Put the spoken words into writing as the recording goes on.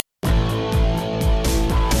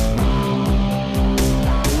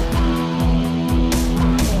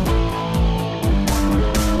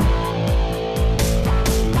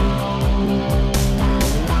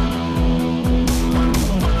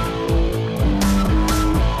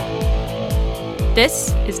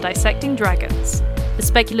This is Dissecting Dragons, the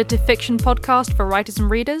speculative fiction podcast for writers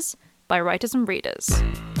and readers by writers and readers.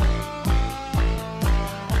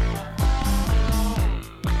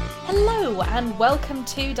 Hello and welcome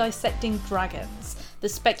to Dissecting Dragons, the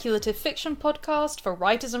speculative fiction podcast for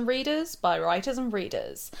writers and readers by writers and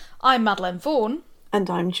readers. I'm Madeleine Vaughan. And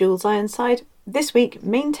I'm Jules Ironside. This week,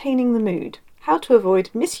 Maintaining the Mood. How to avoid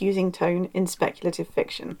misusing tone in speculative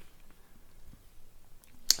fiction.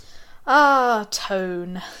 Ah,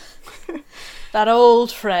 tone. That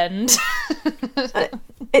old friend.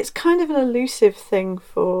 It's kind of an elusive thing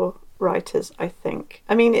for writers, I think.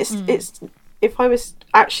 I mean, it's if I was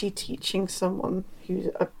actually teaching someone who's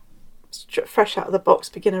a fresh out of the box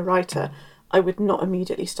beginner writer, I would not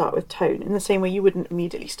immediately start with tone, in the same way you wouldn't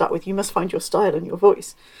immediately start with, you must find your style and your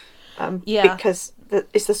voice. Because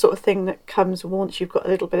it's the sort of thing that comes once you've got a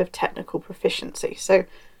little bit of technical proficiency. So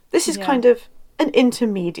this is kind of an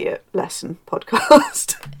intermediate lesson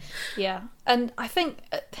podcast. Yeah, and I think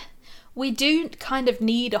we do kind of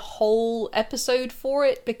need a whole episode for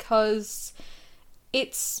it, because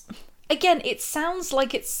it's, again, it sounds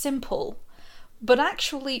like it's simple, but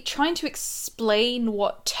actually trying to explain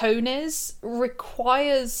what tone is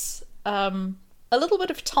requires a little bit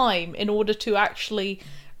of time in order to actually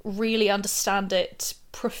really understand it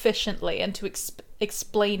proficiently and to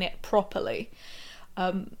explain it properly.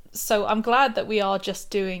 So I'm glad that we are just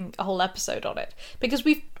doing a whole episode on it, because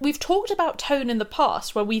we've talked about tone in the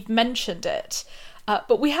past where we've mentioned it,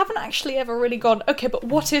 but we haven't actually ever really gone, okay, but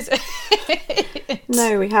what is it?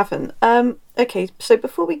 No, we haven't. Okay, so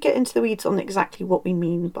before we get into the weeds on exactly what we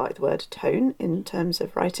mean by the word tone in terms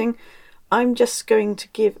of writing, I'm just going to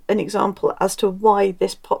give an example as to why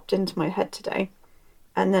this popped into my head today,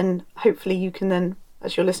 and then hopefully you can then,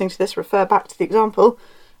 as you're listening to this, refer back to the example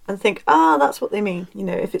and think, that's what they mean, you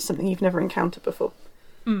know, if it's something you've never encountered before.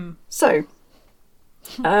 So,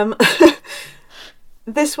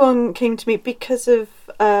 this one came to me because of,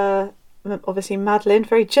 obviously, Madeleine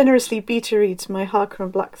very generously beta reads my Harker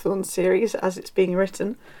and Blackthorn series as it's being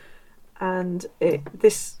written. And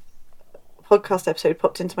this podcast episode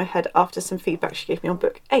popped into my head after some feedback she gave me on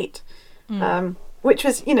book 8, which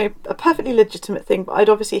was, you know, a perfectly legitimate thing, but I'd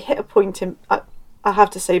obviously hit a point in... I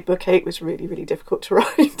have to say book 8 was really, really difficult to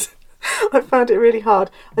write. I found it really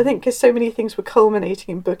hard. I think because so many things were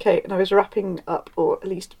culminating in book 8 and I was wrapping up, or at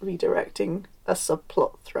least redirecting, a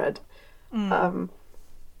subplot thread.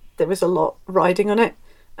 There was a lot riding on it,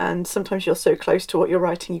 and sometimes you're so close to what you're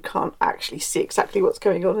writing you can't actually see exactly what's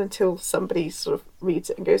going on until somebody sort of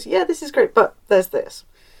reads it and goes, yeah, this is great, but there's this.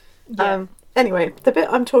 Yeah. Anyway, the bit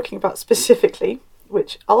I'm talking about specifically,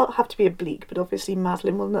 which I'll have to be oblique, but obviously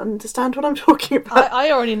Madeleine will understand what I'm talking about. I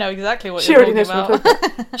already know exactly what you're talking about. What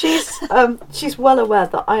I'm talking about. She's well aware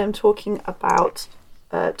that I am talking about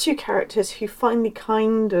two characters who finally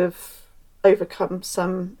kind of overcome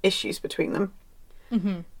some issues between them,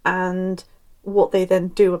 and what they then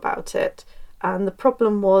do about it. And the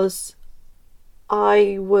problem was,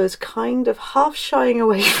 I was kind of half shying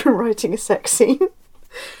away from writing a sex scene.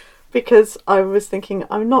 Because I was thinking,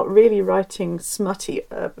 I'm not really writing smutty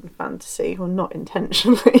urban fantasy, or not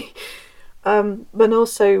intentionally. But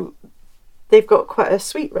also, they've got quite a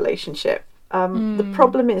sweet relationship. The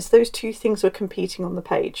problem is, those two things were competing on the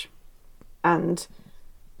page. And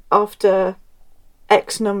after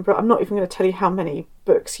X number, I'm not even going to tell you how many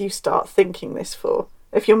books you start thinking this for.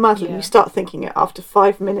 If you're Madeleine, you start thinking it after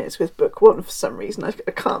 5 minutes with book 1 for some reason. I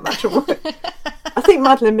can't imagine why. I think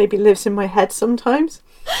Madeleine maybe lives in my head sometimes.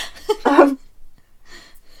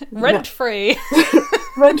 Rent free.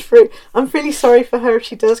 Rent free. I'm really sorry for her if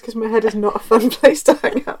she does, because my head is not a fun place to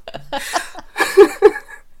hang out.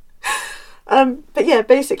 But yeah,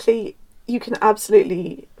 basically, you can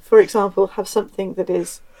absolutely, for example, have something that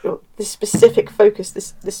is this specific focus,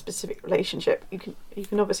 this specific relationship. You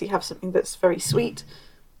can obviously have something that's very sweet,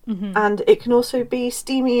 and it can also be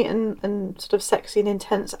steamy and sort of sexy and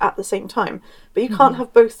intense at the same time. But you can't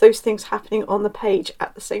have both those things happening on the page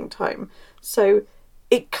at the same time. So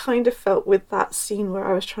it kind of felt, with that scene where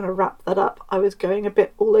I was trying to wrap that up, I was going a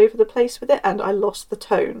bit all over the place with it, and I lost the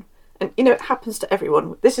tone. And, you know, it happens to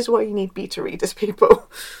everyone. This is why you need beta readers, people.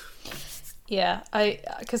 Yeah,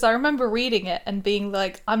 because I remember reading it and being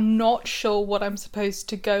like, I'm not sure what I'm supposed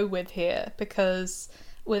to go with here, because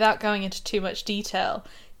without going into too much detail,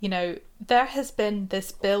 you know, there has been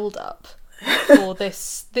this build-up for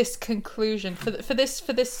this conclusion, for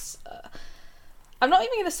this. I'm not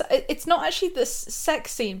even going to say, it's not actually this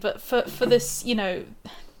sex scene, but for this, you know,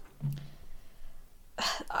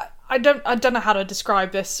 I don't know how to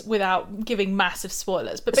describe this without giving massive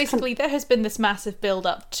spoilers, but basically there has been this massive build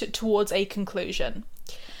up towards a conclusion.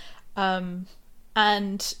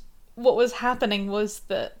 And what was happening was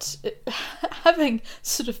that having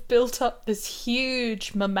sort of built up this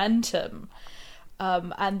huge momentum,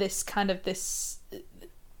 and this kind of this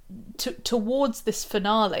towards this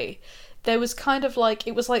finale, there was kind of like,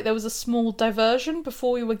 it was like there was a small diversion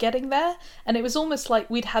before we were getting there, and it was almost like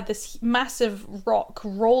we'd had this massive rock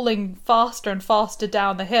rolling faster and faster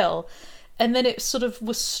down the hill, and then it sort of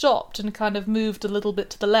was stopped and kind of moved a little bit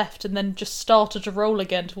to the left and then just started to roll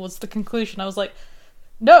again towards the conclusion. I was like,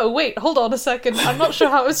 no, wait, hold on a second, I'm not sure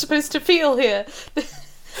how I was supposed to feel here.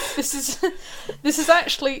 This is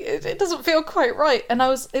actually, it doesn't feel quite right. And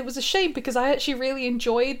it was a shame, because I actually really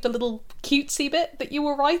enjoyed the little cutesy bit that you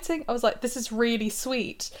were writing. I was like, this is really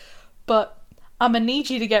sweet, but I'm gonna need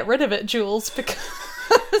you to get rid of it, Jules, because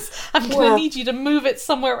I'm gonna need you to move it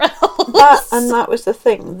somewhere else. That was the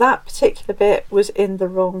thing. That particular bit was in the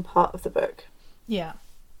wrong part of the book. Yeah.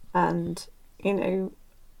 And, you know,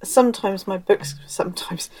 sometimes my books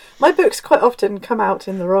quite often come out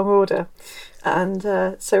in the wrong order. And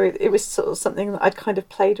so it was sort of something that I'd kind of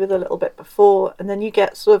played with a little bit before, and then you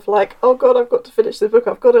get sort of like, oh god, I've got to finish the book,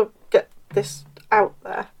 I've got to get this out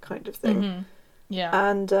there, kind of thing. Mm-hmm. Yeah.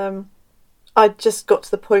 And I just got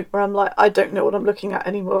to the point where I'm like, I don't know what I'm looking at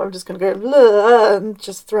anymore, I'm just going to go blah, and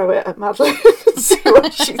just throw it at Madeline and see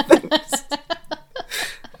what she thinks.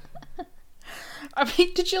 I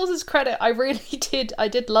mean, to Jules' credit, I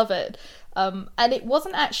did love it. And it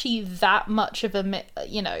wasn't actually that much of a,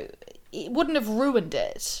 you know, it wouldn't have ruined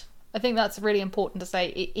it. I think that's really important to say.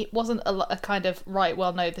 It wasn't a kind of, right,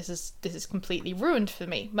 well, no, this is completely ruined for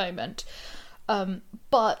me moment.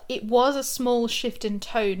 But it was a small shift in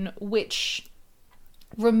tone, which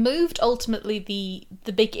removed ultimately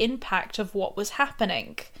the big impact of what was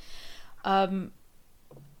happening. And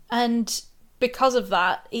because of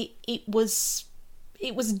that, it was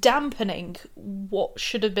dampening what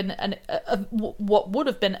should have been what would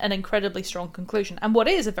have been an incredibly strong conclusion, and what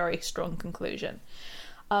is a very strong conclusion.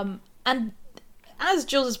 And as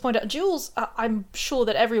Jules has pointed out, Jules, I'm sure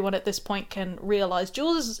that everyone at this point can realise,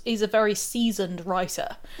 Jules is a very seasoned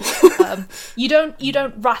writer. You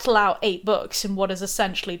don't rattle out 8 books in what is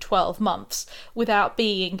essentially 12 months without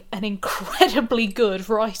being an incredibly good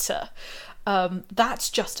writer. That's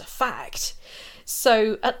just a fact.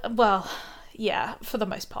 So, well, yeah, for the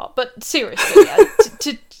most part. But seriously,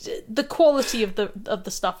 to the quality of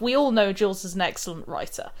the stuff, we all know Jules is an excellent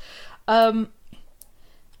writer.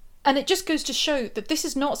 And it just goes to show that this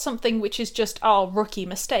is not something which is just our rookie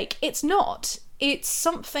mistake. It's not. It's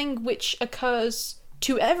something which occurs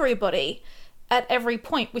to everybody at every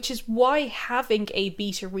point, which is why having a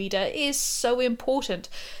beta reader is so important.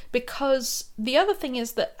 Because the other thing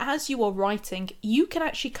is that as you are writing, you can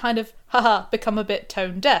actually kind of, become a bit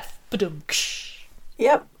tone deaf. Ba-dum-ksh.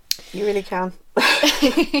 Yep, you really can.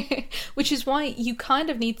 Which is why you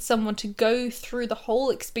kind of need someone to go through the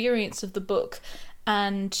whole experience of the book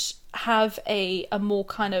and have a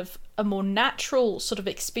more natural sort of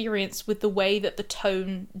experience with the way that the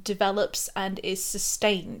tone develops and is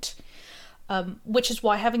sustained. Which is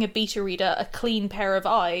why having a beta reader, a clean pair of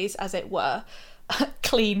eyes, as it were,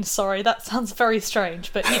 clean, sorry, that sounds very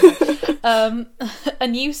strange, but you know, a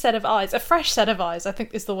new set of eyes, a fresh set of eyes, I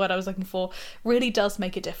think is the word I was looking for, really does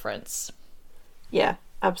make a difference. Yeah,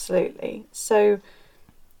 absolutely. So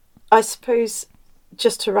I suppose,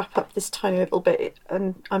 just to wrap up this tiny little bit,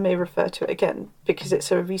 and I may refer to it again because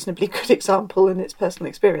it's a reasonably good example in its personal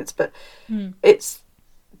experience, but it's,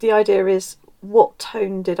 the idea is, what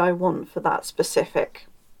tone did I want for that specific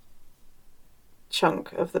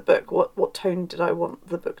chunk of the book? What tone did I want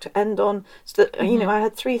the book to end on? So that, you know, I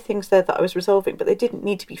had 3 things there that I was resolving, but they didn't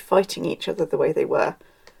need to be fighting each other the way they were.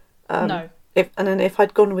 No. If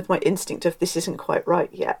I'd gone with my instinct of this isn't quite right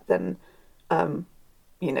yet, then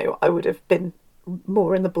you know, I would have been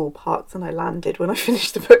more in the ballpark than I landed when I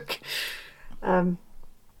finished the book.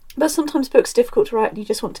 But sometimes books are difficult to write and you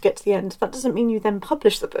just want to get to the end. That doesn't mean you then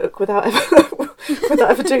publish the book without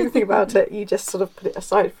ever doing anything about it. You just sort of put it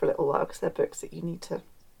aside for a little while because they're books that you need to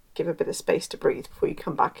give a bit of space to breathe before you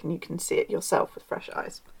come back and you can see it yourself with fresh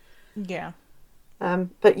eyes. Yeah.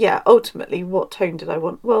 But yeah, ultimately, what tone did I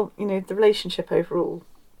want? Well, you know, the relationship overall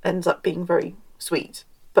ends up being very sweet,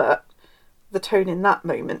 but the tone in that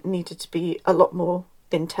moment needed to be a lot more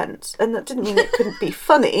intense. And that didn't mean it couldn't be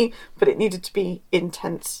funny, but it needed to be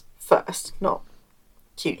intense first, not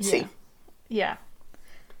cutesy. Yeah.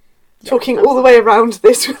 Talking all the way around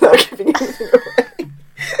this without giving anything away.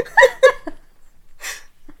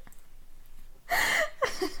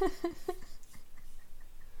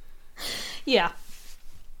 Yeah.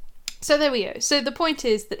 So there we go. So the point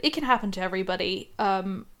is that it can happen to everybody,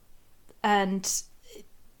 and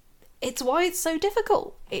it's why it's so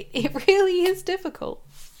difficult. It really is difficult.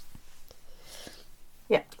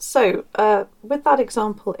 Yeah, so with that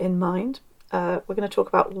example in mind, we're going to talk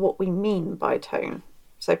about what we mean by tone.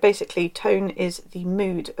 So basically, tone is the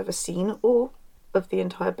mood of a scene or of the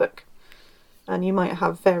entire book. And you might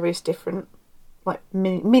have various different, like,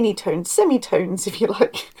 mini tones, semitones, if you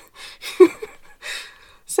like.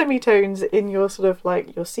 Semitones in your sort of,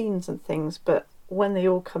 like, your scenes and things, but when they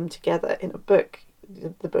all come together in a book,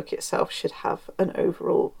 the book itself should have an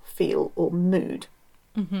overall feel or mood.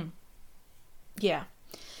 Mm-hmm. Yeah.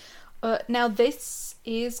 Now, this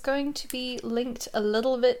is going to be linked a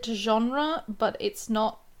little bit to genre, but it's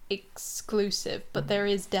not exclusive. But there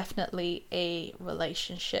is definitely a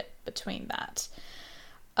relationship between that.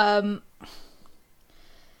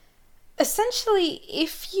 Essentially,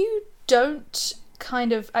 if you don't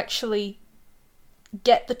kind of actually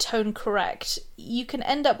get the tone correct, you can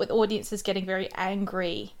end up with audiences getting very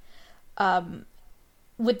angry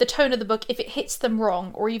with the tone of the book if it hits them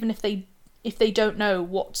wrong, or even if they don't know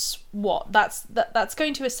what's what. That's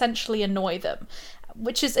going to essentially annoy them,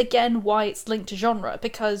 which is again why it's linked to genre,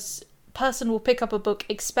 because a person will pick up a book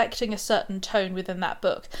expecting a certain tone within that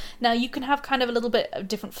book. Now, you can have kind of a little bit of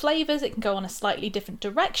different flavours, it can go on a slightly different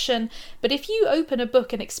direction, but if you open a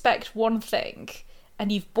book and expect one thing,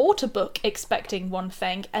 and you've bought a book expecting one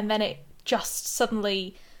thing, and then it just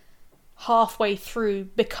suddenly halfway through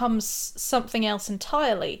becomes something else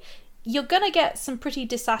entirely, you're going to get some pretty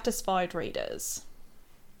dissatisfied readers.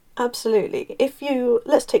 Absolutely.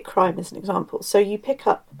 Let's take crime as an example. So you pick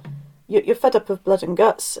up, you're fed up of blood and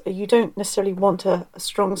guts, you don't necessarily want a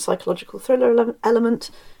strong psychological thriller element,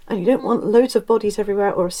 and you don't want loads of bodies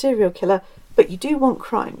everywhere or a serial killer, but you do want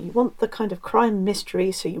crime. You want the kind of crime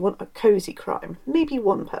mystery, so you want a cosy crime. Maybe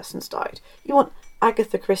one person's died. You want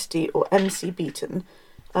Agatha Christie or MC Beaton.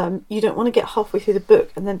 You don't want to get halfway through the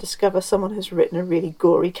book and then discover someone has written a really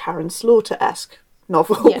gory Karen Slaughter-esque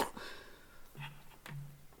novel. Yeah.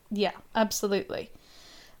 Yeah, absolutely.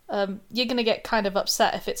 You're going to get kind of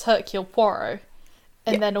upset if it's Hercule Poirot,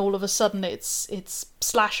 and then all of a sudden it's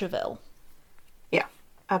Slasherville. Yeah,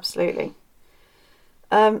 absolutely.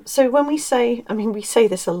 So when we say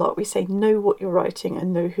this a lot, we say know what you're writing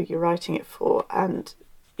and know who you're writing it for, and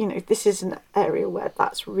this is an area where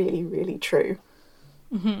that's really, really true.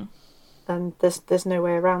 Mm-hmm. And there's no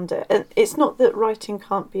way around it. And it's not that writing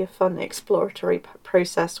can't be a fun exploratory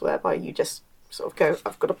process whereby you just sort of go,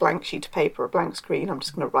 I've got a blank sheet of paper, a blank screen, I'm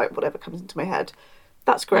just going to write whatever comes into my head.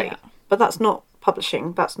 That's great, but that's not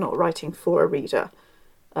publishing, that's not writing for a reader.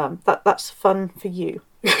 That's fun for you,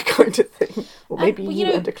 kind of thing. Or maybe you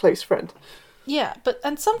and a close friend. Yeah,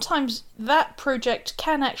 and sometimes that project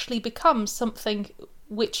can actually become something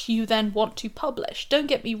which you then want to publish. Don't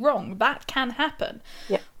get me wrong, that can happen.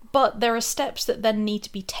 Yeah. But there are steps that then need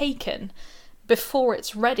to be taken before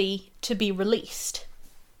it's ready to be released.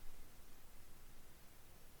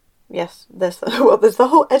 Yes, there's the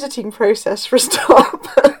whole editing process for a start.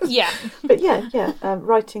 Yeah. But yeah,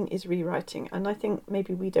 writing is rewriting, and I think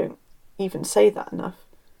maybe we don't even say that enough.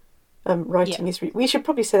 Writing is we should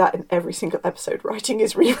probably say that in every single episode. Writing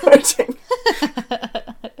is rewriting.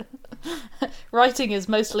 Writing is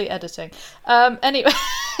mostly editing. Anyway.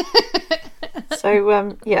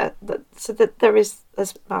 So that there is,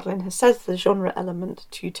 as Madeline has said, the genre element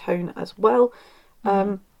to tone as well.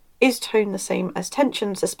 Is tone the same as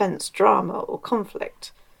tension, suspense, drama, or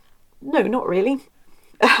conflict? No, not really.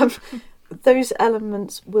 Those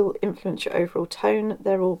elements will influence your overall tone.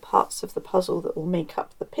 They're all parts of the puzzle that will make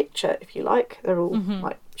up the picture, if you like. They're all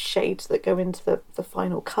like shades that go into the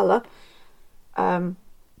final colour.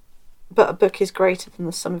 But a book is greater than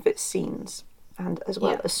the sum of its scenes. And as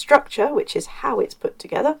well as structure, which is how it's put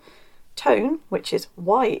together, tone, which is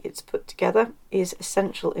why it's put together, is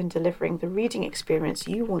essential in delivering the reading experience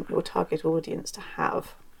you want your target audience to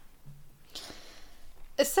have.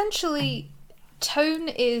 Essentially, tone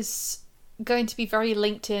is going to be very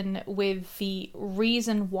linked in with the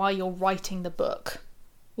reason why you're writing the book.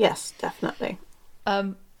 Yes, definitely.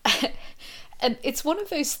 And it's one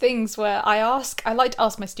of those things where I like to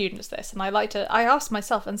ask my students this, and I ask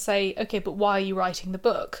myself and say, okay, but why are you writing the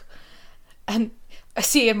book? And I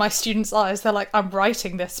see in my students' eyes, they're like, I'm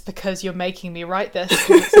writing this because you're making me write this,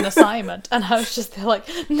 because it's an assignment. And I was just, they're like,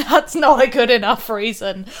 that's not a good enough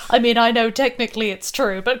reason. I mean, I know technically it's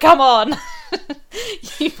true, but come on.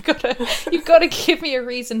 You've got to give me a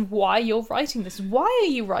reason why you're writing this. Why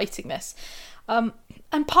are you writing this?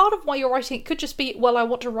 And part of why you're writing it could just be, well, I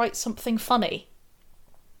want to write something funny.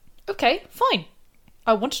 Okay, fine.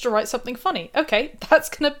 I wanted to write something funny. Okay, that's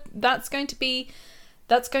going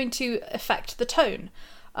to affect the tone.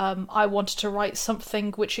 I wanted to write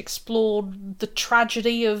something which explored the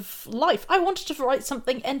tragedy of life. I wanted to write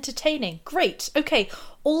something entertaining. Great. Okay,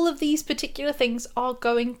 all of these particular things are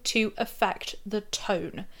going to affect the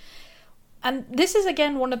tone. And this is,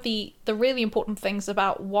 again, one of the really important things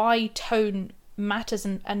about why tone matters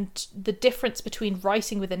and the difference between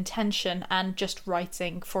writing with intention and just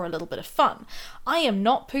writing for a little bit of fun. I am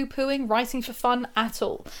not poo-pooing writing for fun at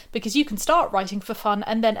all, because you can start writing for fun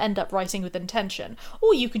and then end up writing with intention,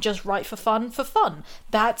 or you can just write for fun for fun.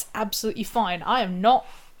 That's absolutely fine. I am not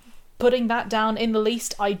putting that down in the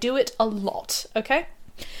least. I do it a lot, okay?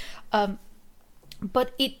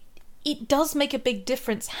 But it does make a big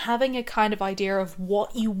difference having a kind of idea of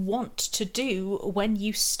what you want to do when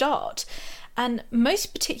you start. And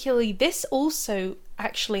most particularly, this also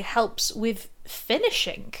actually helps with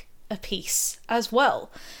finishing a piece as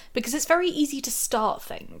well, because it's very easy to start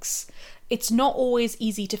things. It's not always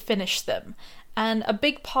easy to finish them. And a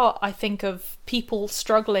big part, I think, of people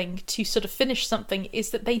struggling to sort of finish something is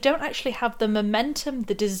that they don't actually have the momentum,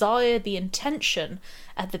 the desire, the intention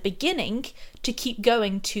at the beginning to keep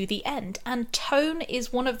going to the end. And tone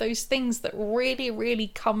is one of those things that really, really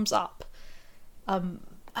comes up.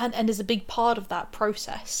 And is a big part of that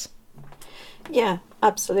process. Yeah,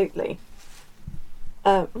 absolutely.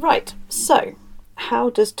 Right, so how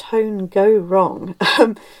does tone go wrong?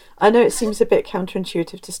 I know it seems a bit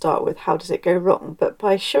counterintuitive to start with, how does it go wrong? But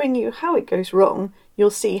by showing you how it goes wrong,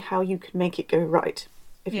 you'll see how you can make it go right,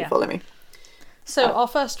 if you follow me. So our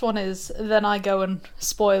first one is, then I go and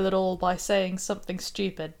spoil it all by saying something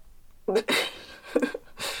stupid.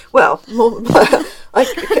 Well,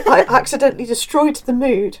 I accidentally destroyed the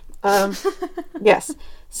mood. Yes.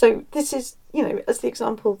 So this is, as the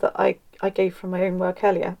example that I gave from my own work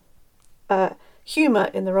earlier. Humour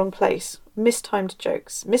in the wrong place. Mistimed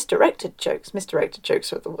jokes. Misdirected jokes. Misdirected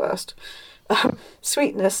jokes are the worst.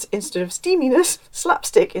 Sweetness instead of steaminess.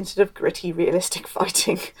 Slapstick instead of gritty, realistic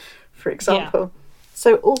fighting, for example. Yeah.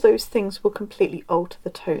 So all those things will completely alter the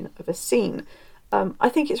tone of a scene. I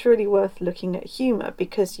think it's really worth looking at humour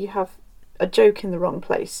because you have a joke in the wrong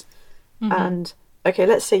place. Mm-hmm. And, okay,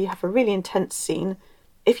 let's say you have a really intense scene.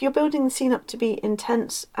 If you're building the scene up to be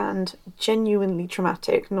intense and genuinely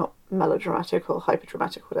dramatic, not melodramatic or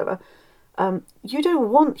hyperdramatic, whatever, you don't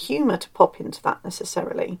want humour to pop into that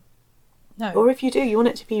necessarily. No. Or if you do, you want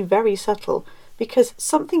it to be very subtle because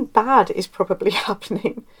something bad is probably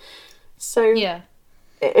happening. So... yeah.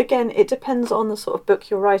 Again, it depends on the sort of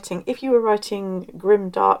book you're writing. If you were writing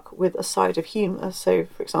grim dark with a side of humour, so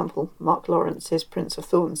for example, Mark Lawrence's Prince of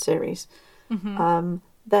Thorns series,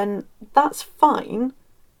 then that's fine.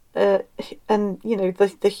 And,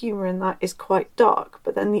 the humour in that is quite dark,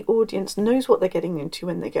 but then the audience knows what they're getting into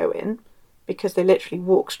when they go in, because they literally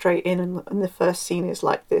walk straight in and the first scene is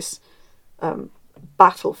like this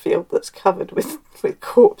battlefield that's covered with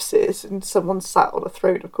corpses and someone sat on a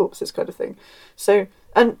throne of corpses kind of thing. So...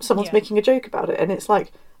 and someone's making a joke about it, and it's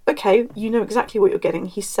like, okay, you know exactly what you're getting.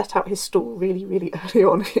 He's set out his stall really, really early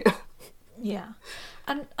on here. Yeah.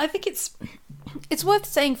 And I think it's worth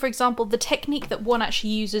saying, for example, the technique that one actually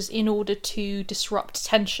uses in order to disrupt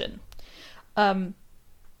tension. I'm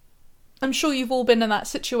sure you've all been in that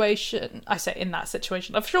situation. I say in that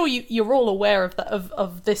situation. I'm sure you're all aware of that,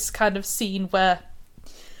 of this kind of scene where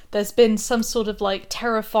there's been some sort of like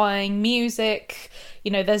terrifying music,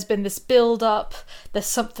 there's been this build up, there's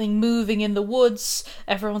something moving in the woods,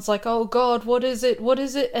 everyone's like, oh god, what is it,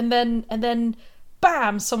 and then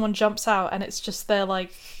bam, someone jumps out and it's just their,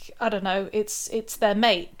 like, I don't know, it's their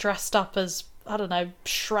mate dressed up as, I don't know,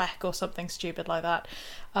 Shrek or something stupid like that,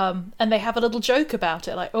 and they have a little joke about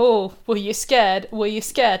it, like, oh, were you scared,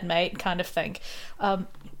 mate, kind of thing,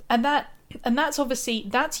 and that's obviously,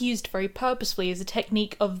 that's used very purposefully as a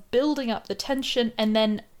technique of building up the tension and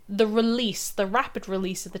then the rapid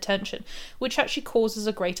release of the tension, which actually causes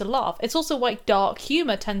a greater laugh. It's also why dark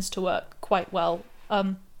humour tends to work quite well,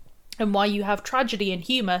 and why you have tragedy and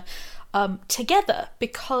humour together,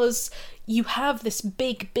 because you have this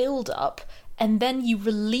big build-up and then you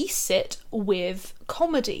release it with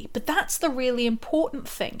comedy. But that's the really important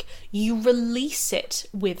thing. You release it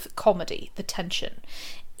with comedy, the tension.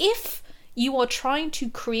 If you are trying to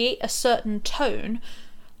create a certain tone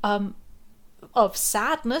of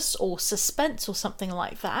sadness or suspense or something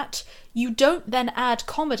like that, you don't then add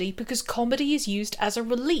comedy, because comedy is used as a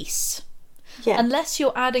release. Yeah. Unless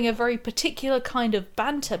you're adding a very particular kind of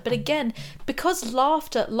banter. But again, because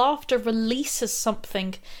laughter releases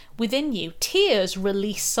something within you. Tears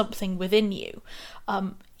release something within you.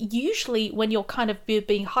 Usually when you're kind of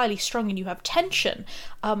being highly strung and you have tension,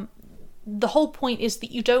 the whole point is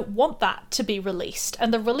that you don't want that to be released,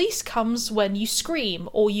 and the release comes when you scream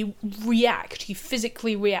or you react, you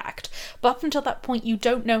physically react. But up until that point, you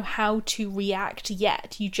don't know how to react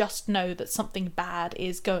yet. You just know that something bad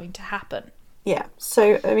is going to happen. Yeah,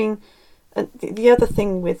 so, I mean, the other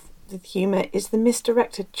thing with humour is the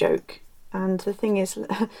misdirected joke. And the thing is,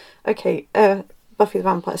 okay, Buffy the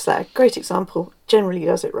Vampire Slayer, great example, generally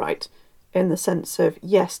does it right. In the sense of,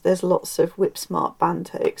 yes, there's lots of whip-smart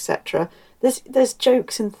banter, etc. There's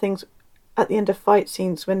jokes and things at the end of fight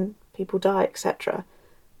scenes when people die, etc.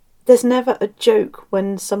 There's never a joke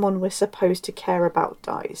when someone we're supposed to care about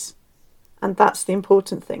dies. And that's the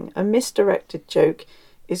important thing. A misdirected joke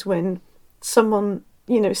is when someone,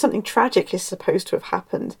 something tragic is supposed to have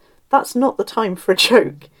happened. That's not the time for a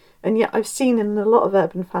joke. And yet I've seen in a lot of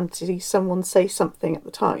urban fantasy someone say something at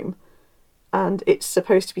the time and it's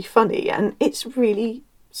supposed to be funny, and it's really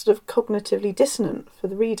sort of cognitively dissonant for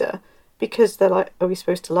the reader, because they're like, are we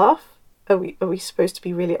supposed to laugh? Are we supposed to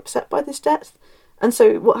be really upset by this death? And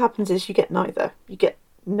so what happens is you get neither. You get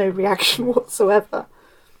no reaction whatsoever.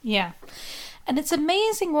 Yeah. And it's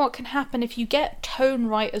amazing what can happen if you get tone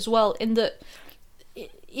right as well, in that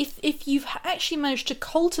if you've actually managed to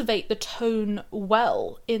cultivate the tone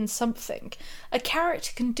well in something, a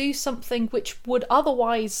character can do something which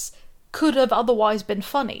could have otherwise been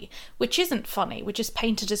funny, which isn't funny, which is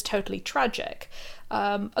painted as totally tragic.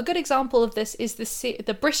 A good example of this is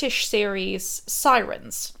the British series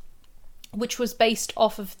Sirens, which was based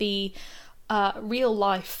off of the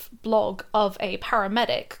real-life blog of a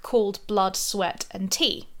paramedic called Blood, Sweat and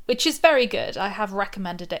Tea, which is very good. I have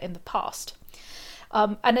recommended it in the past.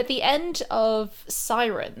 And at the end of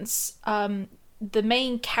Sirens, the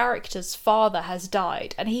main character's father has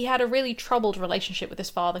died, and he had a really troubled relationship with his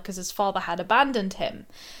father because his father had abandoned him.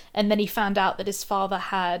 And then he found out that his father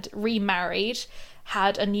had remarried,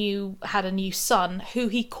 had a new son who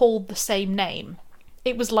he called the same name.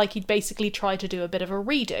 It was like he'd basically tried to do a bit of a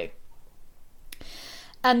redo.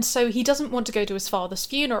 And so he doesn't want to go to his father's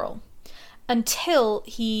funeral until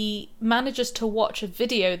he manages to watch a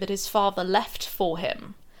video that his father left for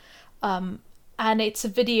him. And it's a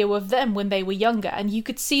video of them when they were younger, and you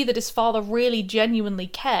could see that his father really genuinely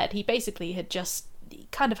cared. He basically had just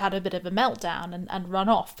kind of had a bit of a meltdown and run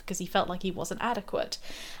off because he felt like he wasn't adequate.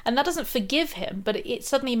 And that doesn't forgive him, but it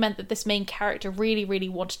suddenly meant that this main character really, really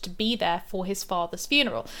wanted to be there for his father's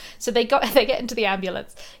funeral. So they get into the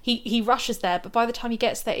ambulance. He rushes there, but by the time he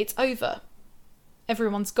gets there, it's over.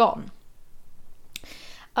 Everyone's gone.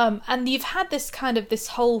 And you've had this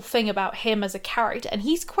whole thing about him as a character, and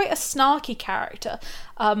he's quite a snarky character.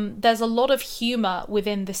 There's a lot of humour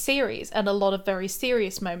within the series, and a lot of very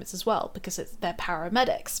serious moments as well, because they're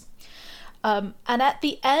paramedics. And at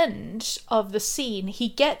the end of the scene, he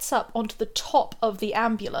gets up onto the top of the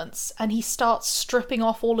ambulance, and he starts stripping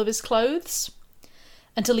off all of his clothes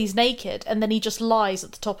until he's naked, and then he just lies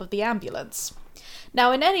at the top of the ambulance.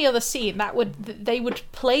 Now, in any other scene, they would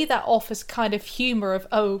play that off as kind of humour of,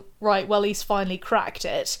 oh, right, well, he's finally cracked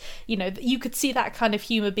it. You could see that kind of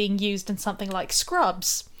humour being used in something like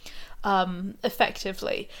Scrubs,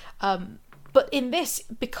 effectively. But in this,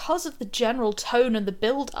 because of the general tone and the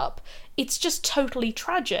build-up, it's just totally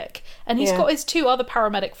tragic. And he's got his two other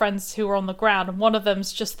paramedic friends who are on the ground, and one of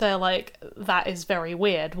them's just there like, that is very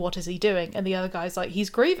weird, what is he doing? And the other guy's like, he's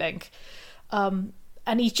grieving.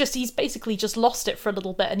 And he's basically just lost it for a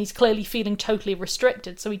little bit, and he's clearly feeling totally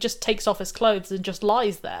restricted, so he just takes off his clothes and just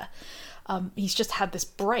lies there. He's just had this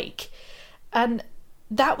break. And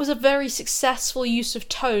that was a very successful use of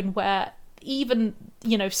tone, where even,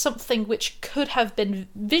 something which could have been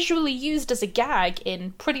visually used as a gag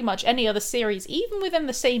in pretty much any other series, even within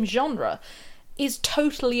the same genre, is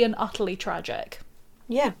totally and utterly tragic.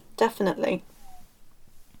 Yeah, definitely.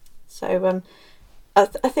 So, I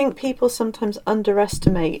think people sometimes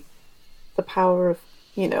underestimate the power of,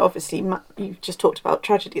 obviously you just talked about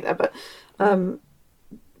tragedy there, but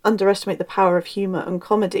underestimate the power of humour and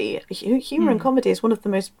comedy. Humour and comedy is one of the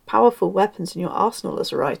most powerful weapons in your arsenal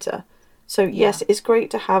as a writer. So yes, it's great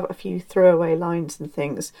to have a few throwaway lines and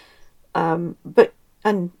things, but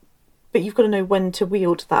you've got to know when to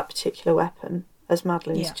wield that particular weapon, as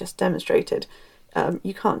Madeline's just demonstrated.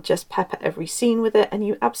 You can't just pepper every scene with it, and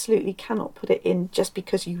you absolutely cannot put it in just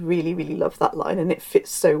because you really, really love that line and it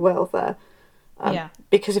fits so well there.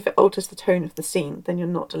 Because if it alters the tone of the scene, then you're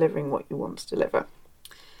not delivering what you want to deliver.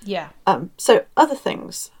 Yeah. So other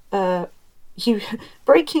things, you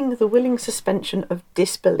breaking the willing suspension of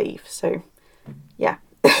disbelief. So, yeah.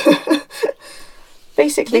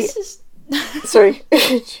 Basically, sorry.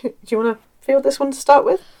 Do you want to field this one to start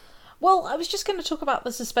with? Well, I was just going to talk about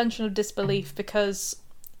the suspension of disbelief because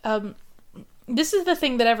This is the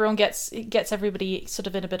thing that everyone gets everybody sort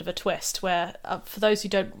of in a bit of a twist, where, for those who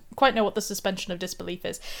don't quite know what the suspension of disbelief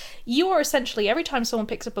is, you are essentially, every time someone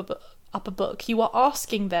picks up a book, you are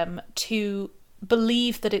asking them to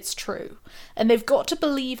believe that it's true. And they've got to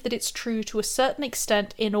believe that it's true to a certain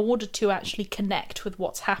extent in order to actually connect with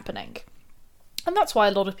what's happening. And that's why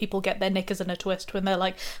a lot of people get their knickers in a twist when they're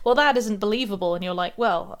like, well, that isn't believable. And you're like,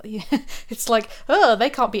 well, it's like, oh, they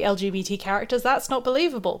can't be LGBT characters. That's not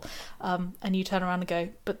believable. And you turn around and go,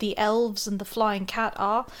 but the elves and the flying cat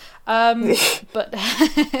are. But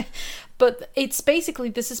but it's basically,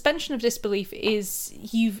 the suspension of disbelief is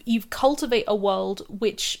you've cultivate a world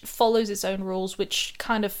which follows its own rules, which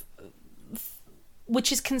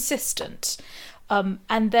is consistent,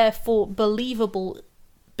 and therefore believable,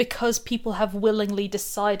 because people have willingly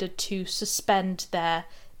decided to suspend their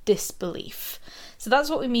disbelief. So that's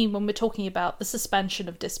what we mean when we're talking about the suspension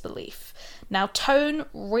of disbelief. Now, tone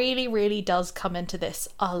really, really does come into this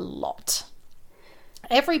a lot.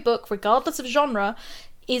 Every book, regardless of genre,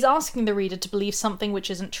 is asking the reader to believe something which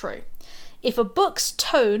isn't true. If a book's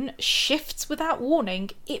tone shifts without warning,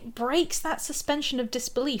 it breaks that suspension of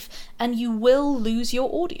disbelief, and you will lose your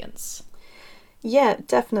audience. Yeah,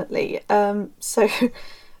 definitely. An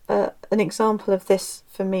example of this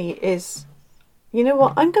for me is, you know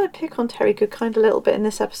what, I'm going to pick on Terry Goodkind a little bit in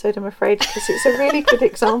this episode, I'm afraid, because it's a really good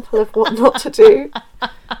example of what not to do.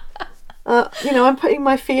 I'm putting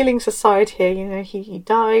my feelings aside here. He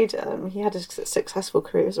died, he had a successful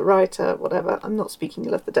career as a writer, whatever. I'm not speaking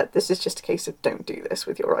ill of the dead. This is just a case of don't do this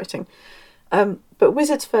with your writing. But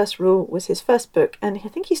Wizard's First Rule was his first book, and I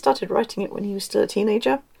think he started writing it when he was still a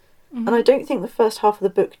teenager. Mm-hmm. And I don't think the first half of the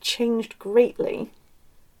book changed greatly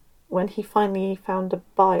when he finally found a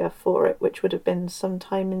buyer for it, which would have been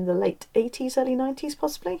sometime in the late 80s, early 90s,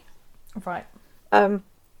 possibly. Right.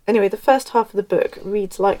 Anyway, the first half of the book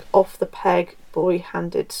reads like off-the-peg,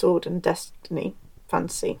 boy-handed sword and destiny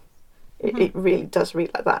fantasy. It really does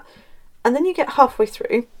read like that. And then you get halfway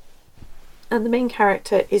through, and the main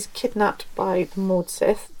character is kidnapped by the Maud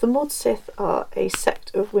Sith. The Maud Sith are a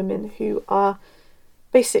sect of women who are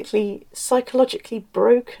basically psychologically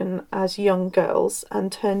broken as young girls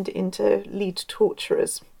and turned into lead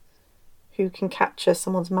torturers who can capture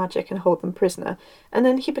someone's magic and hold them prisoner. And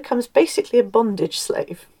then he becomes basically a bondage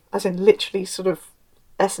slave, as in literally sort of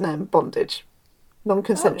S&M bondage,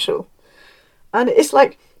 non-consensual. Oh. And it's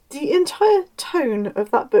like the entire tone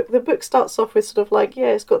of that book, the book starts off with sort of like, yeah,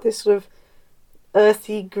 it's got this sort of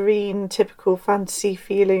earthy green typical fantasy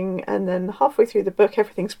feeling, and then halfway through the book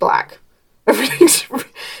everything's black.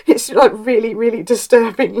 It's like really, really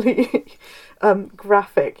disturbingly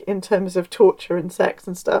graphic in terms of torture and sex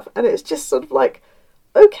and stuff, and it's just sort of like,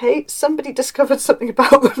 okay, somebody discovered something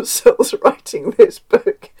about themselves writing this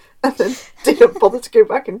book and then didn't bother to go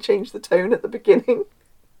back and change the tone at the beginning.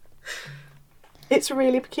 It's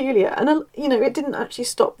really peculiar, and it didn't actually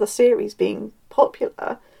stop the series being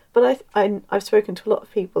popular, but I've spoken to a lot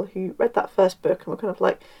of people who read that first book and were kind of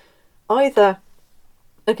like, either,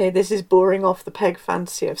 okay, this is boring off the peg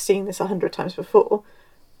fantasy, I've seen this 100 times before,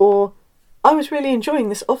 or I was really enjoying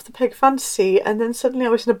this off the peg fantasy and then suddenly I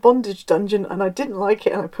was in a bondage dungeon and I didn't like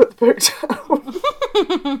it and I put the book down.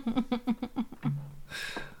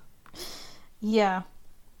 Yeah.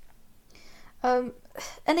 And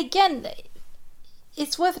again,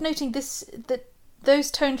 it's worth noting that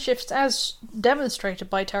those tone shifts, as demonstrated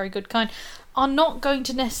by Terry Goodkind, are not going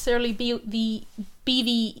to necessarily be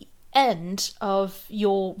the end of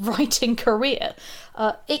your writing career.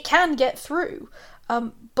 It can get through,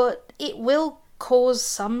 but it will cause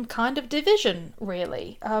some kind of division,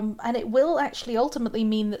 really, and it will actually ultimately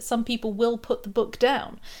mean that some people will put the book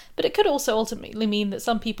down, but it could also ultimately mean that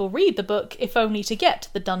some people read the book if only to get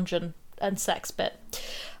to the dungeon and sex bit.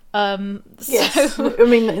 Yes, so... I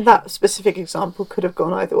mean, that specific example could have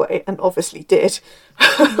gone either way, and obviously did.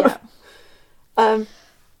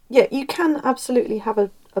 Yeah, you can absolutely have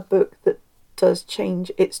a book that does change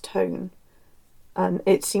its tone, and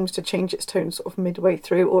it seems to change its tone sort of midway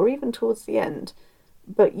through or even towards the end,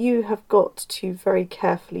 but you have got to very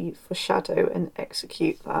carefully foreshadow and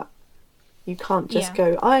execute that. You can't just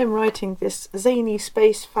go, I am writing this zany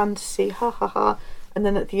space fantasy, ha ha ha, and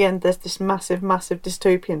then at the end there's this massive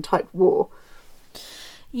dystopian type war.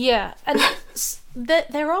 Yeah, and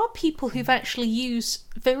there are people who've actually used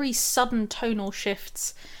very sudden tonal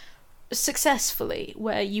shifts successfully,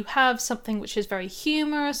 where you have something which is very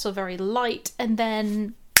humorous or very light, and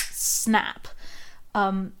then snap,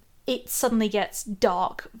 it suddenly gets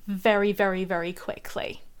dark very, very, very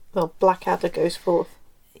quickly. Well, Blackadder goes forth.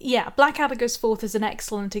 Blackadder Goes Forth is an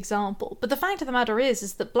excellent example. But the fact of the matter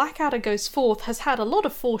is that Blackadder Goes Forth has had a lot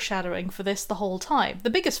of foreshadowing for this the whole time. The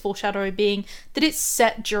biggest foreshadowing being that it's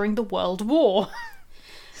set during the World War.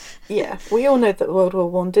 Yeah, we all know that World War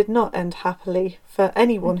One did not end happily for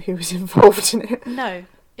anyone who was involved in it. No,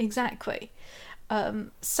 exactly.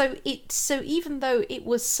 So even though it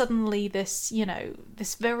was suddenly this,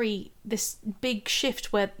 this big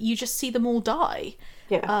shift where you just see them all die.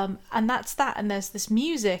 Yeah. And that's that, and there's this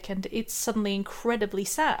music, and it's suddenly incredibly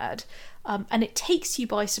sad, and it takes you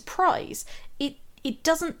by surprise. It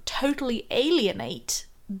doesn't totally alienate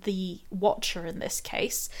the watcher in this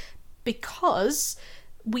case, because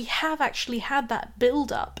we have actually had that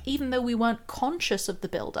build-up, even though we weren't conscious of the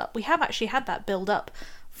build-up. We have actually had that build-up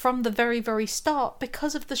from the very, very start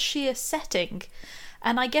because of the sheer setting.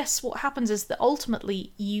 And I guess what happens is that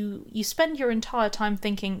ultimately you spend your entire time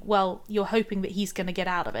thinking, well, you're hoping that he's going to get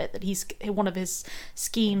out of it, that one of his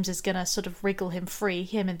schemes is going to sort of wriggle him free,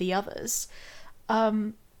 him and the others.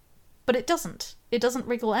 But it doesn't. It doesn't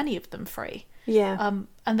wriggle any of them free. Yeah.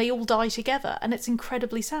 And they all die together, and it's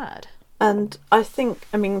incredibly sad. And I think,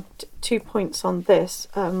 2 points on this.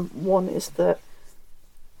 One is that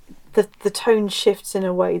the tone shifts in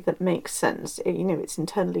a way that makes sense. It's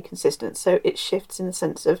internally consistent, so it shifts in the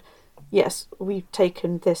sense of, yes, we've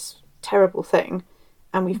taken this terrible thing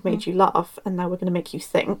and we've made you laugh, and now we're going to make you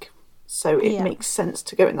think, so it makes sense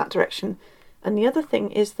to go in that direction. And the other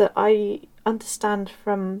thing is that I understand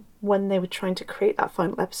from when they were trying to create that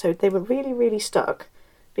final episode, they were really, really stuck,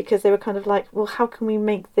 because they were kind of like, well, how can we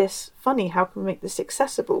make this funny? How can we make this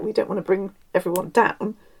accessible? We don't want to bring everyone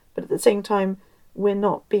down, but at the same time, we're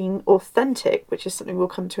not being authentic, which is something we'll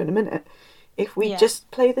come to in a minute. If we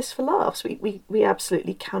just play this for laughs, we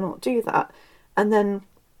absolutely cannot do that. And then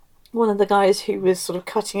one of the guys who was sort of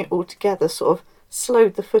cutting it all together sort of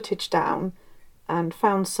slowed the footage down and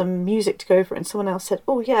found some music to go over it, and someone else said,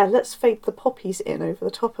 oh yeah, let's fade the poppies in over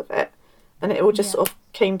the top of it. And it all just sort of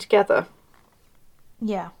came together.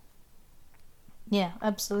 Yeah. Yeah,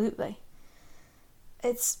 absolutely.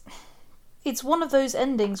 It's one of those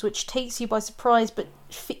endings which takes you by surprise, but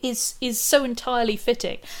is so entirely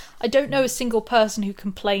fitting. I don't know a single person who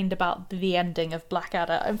complained about the ending of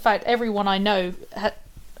Blackadder. In fact, everyone I know,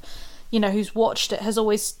 who's watched it, has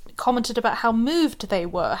always commented about how moved they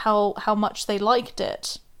were, how much they liked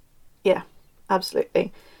it. Yeah,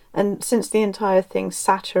 absolutely. And since the entire thing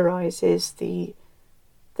satirises the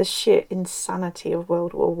sheer insanity of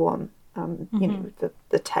World War One.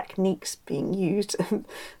 The techniques being used, and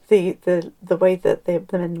the way that the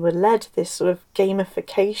men were led, this sort of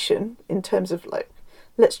gamification in terms of like,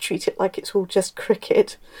 let's treat it like it's all just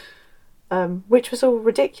cricket, which was all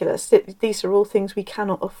ridiculous. These are all things we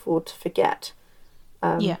cannot afford to forget.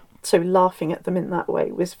 So laughing at them in that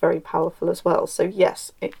way was very powerful as well. So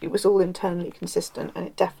yes, it was all internally consistent, and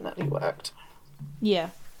it definitely worked. Yeah,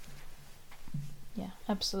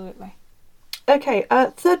 absolutely. Okay,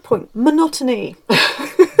 third point, monotony.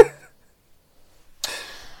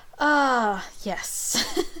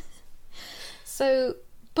 Yes. So,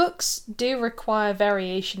 books do require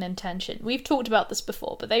variation in tension. We've talked about this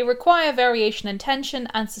before, but they require variation in tension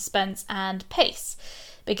and suspense and pace.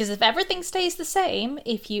 Because if everything stays the same,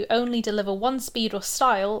 if you only deliver one speed or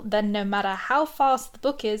style, then no matter how fast the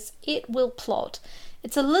book is, it will plod.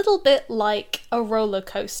 It's a little bit like a roller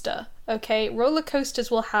coaster, okay? Roller coasters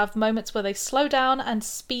will have moments where they slow down and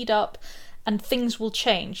speed up, and things will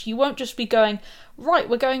change. You won't just be going, right,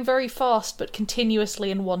 we're going very fast, but continuously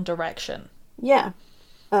in one direction. Yeah.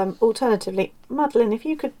 Alternatively, Madeline, if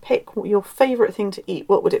you could pick your favourite thing to eat,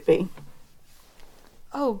 what would it be?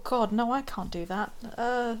 Oh god, no, I can't do that.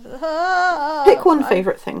 Pick one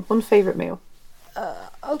favourite thing, one favourite meal.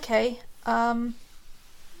 Okay. Ramen.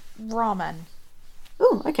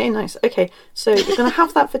 Oh, okay, nice. Okay, so you're going to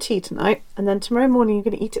have that for tea tonight, and then tomorrow morning you're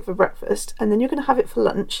going to eat it for breakfast, and then you're going to have it for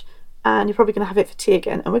lunch, and you're probably going to have it for tea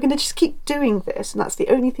again, and we're going to just keep doing this, and that's the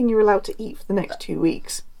only thing you're allowed to eat for the next 2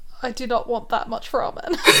 weeks. I do not want that much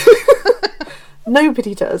ramen.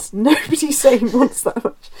 Nobody does. Nobody's saying wants that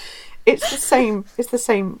much. It's the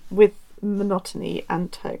same with monotony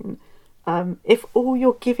and tone. If all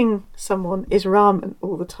you're giving someone is ramen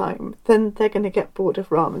all the time, then they're going to get bored of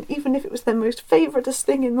ramen, even if it was their most favouritest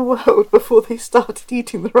thing in the world before they started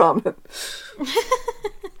eating the ramen.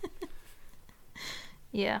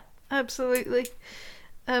 Yeah, absolutely.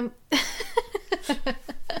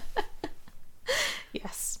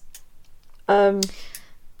 Yes.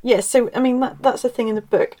 Yeah, so, that's the thing in the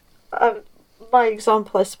book. My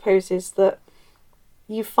example, I suppose, is that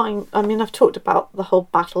you find... I've talked about the whole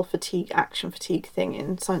battle fatigue, action fatigue thing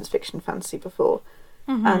in science fiction fantasy before.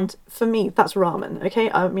 And for me, that's ramen,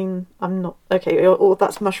 okay? I mean, I'm not... Okay, or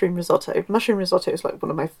that's mushroom risotto. Mushroom risotto is like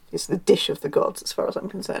it's the dish of the gods, as far as I'm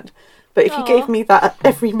concerned. But if you gave me that at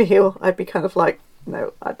every meal, I'd be kind of like,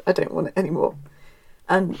 no, I don't want it anymore.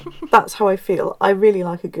 And that's how I feel. I really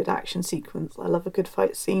like a good action sequence. I love a good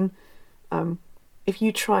fight scene. If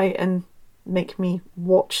you try and make me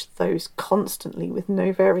watch those constantly with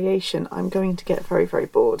no variation, I'm going to get very, very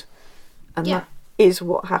bored. And that is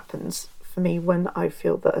what happens for me when I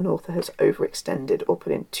feel that an author has overextended or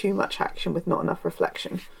put in too much action with not enough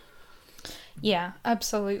reflection. Yeah,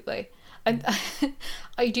 absolutely.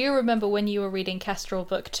 I do remember when you were reading Kestrel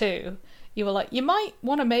Book 2, you were like, you might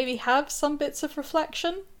want to maybe have some bits of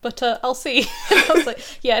reflection, but I'll see. And I was like,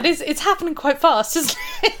 yeah, it's happening quite fast, isn't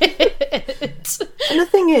it? And the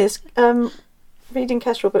thing is, reading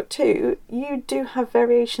Kestrel Book 2, you do have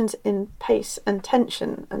variations in pace and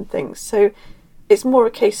tension and things, so it's more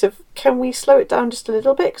a case of, can we slow it down just a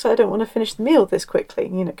little bit, because I don't want to finish the meal this quickly,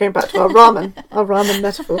 going back to our ramen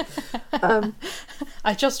metaphor.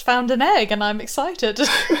 I just found an egg and I'm excited.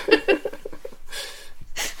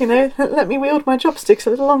 Let me wield my chopsticks a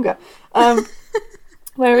little longer.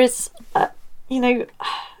 Whereas,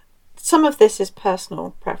 some of this is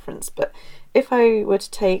personal preference, but if I were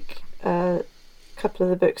to take a couple of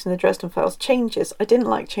the books in the Dresden Files, Changes, I didn't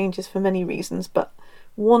like Changes for many reasons, but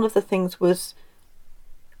one of the things was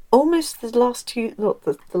almost the latter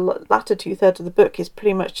 2/3 of the book is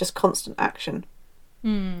pretty much just constant action.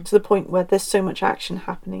 To the point where there's so much action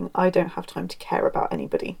happening, I don't have time to care about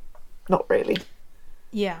anybody. Not really.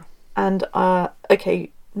 Yeah. And,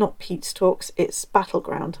 okay, not Peace Talks, it's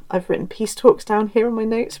Battleground. I've written Peace Talks down here on my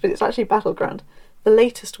notes, but it's actually Battleground. The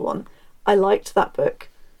latest one, I liked that book,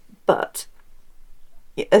 but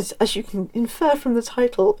as you can infer from the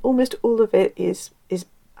title, almost all of it is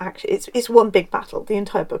actually, it's one big battle. The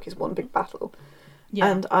entire book is one big battle. Yeah.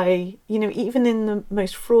 And even in the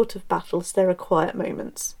most fraught of battles, there are quiet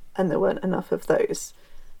moments, and there weren't enough of those.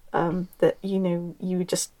 That, you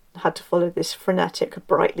just had to follow this frenetic,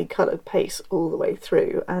 brightly coloured pace all the way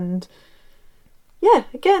through, and yeah,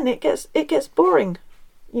 again, it gets boring.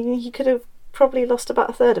 You could have probably lost about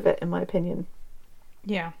a third of it, in my opinion.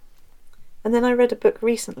 Yeah. And then I read a book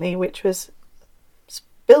recently which was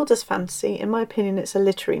Builder's Fantasy. In my opinion, it's a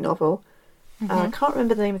literary novel. I can't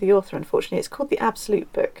remember the name of the author, unfortunately. It's called The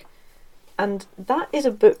Absolute Book. And that is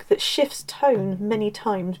a book that shifts tone many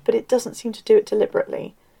times, but it doesn't seem to do it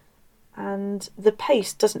deliberately. And the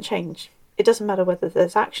pace doesn't change. It doesn't matter whether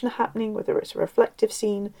there's action happening, whether it's a reflective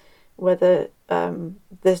scene, whether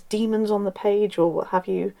there's demons on the page or what have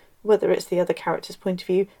you, whether it's the other character's point of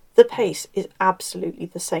view. The pace is absolutely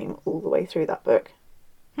the same all the way through that book.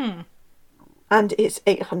 And it's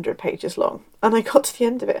 800 pages long. And I got to the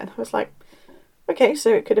end of it and I was like, okay,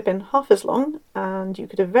 so it could have been half as long and you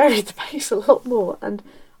could have varied the pace a lot more, and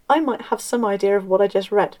I might have some idea of what I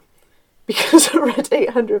just read. Because I read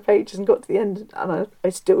 800 pages and got to the end and I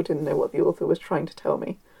still didn't know what the author was trying to tell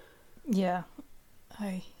me. Yeah.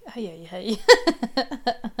 I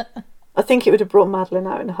think it would have brought Madeline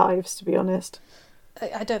out in hives, to be honest.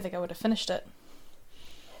 I don't think I would have finished it.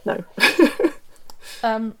 No.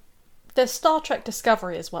 There's Star Trek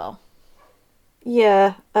Discovery as well.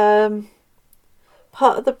 Yeah.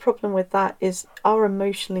 Part of the problem with that is our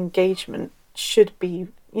emotional engagement should be...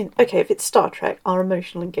 okay, if it's Star Trek, our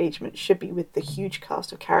emotional engagement should be with the huge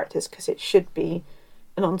cast of characters because it should be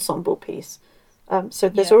an ensemble piece. So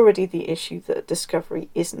there's already the issue that Discovery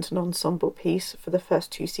isn't an ensemble piece. For the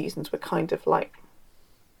first 2 seasons, we're kind of like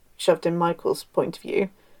shoved in Michael's point of view.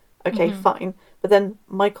 Okay, fine. But then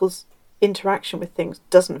Michael's interaction with things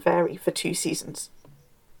doesn't vary for 2 seasons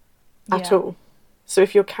at all. So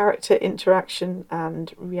if your character interaction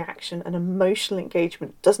and reaction and emotional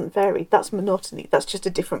engagement doesn't vary, that's monotony. That's just a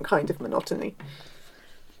different kind of monotony.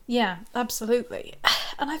 Yeah, absolutely.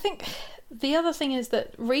 And I think the other thing is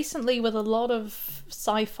that recently with a lot of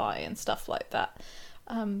sci-fi and stuff like that,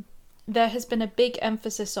 there has been a big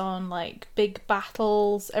emphasis on like big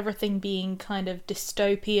battles, everything being kind of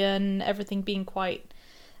dystopian, everything being quite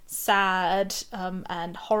sad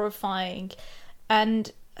and horrifying.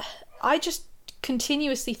 And I just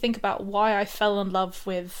continuously think about why I fell in love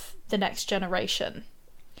with The Next Generation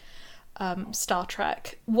Star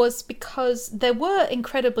Trek was because there were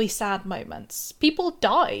incredibly sad moments. People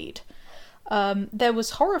died. There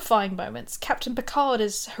was horrifying moments. Captain Picard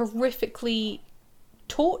is horrifically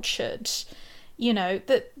tortured.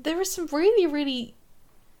 That there are some really, really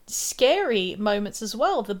scary moments as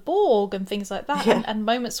well. The Borg and things like that, and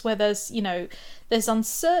moments where there's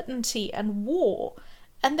uncertainty and war.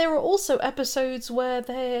 And there are also episodes where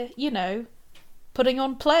they're, putting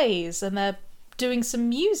on plays and they're doing some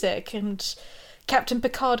music, and Captain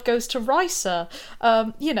Picard goes to Risa,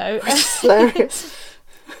 you know. Hilarious.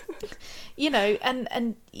 You know,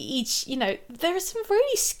 and each, you know, there are some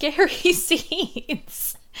really scary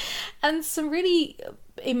scenes and some really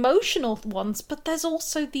emotional ones, but there's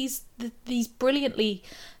also these brilliantly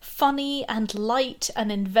funny and light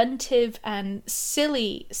and inventive and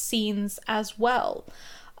silly scenes as well.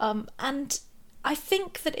 And I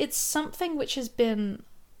think that it's something which has been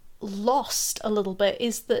lost a little bit,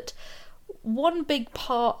 is that one big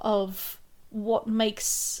part of what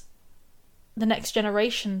makes The Next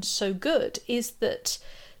Generation so good is that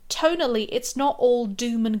tonally it's not all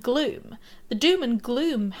doom and gloom. The doom and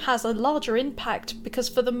gloom has a larger impact because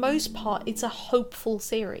for the most part it's a hopeful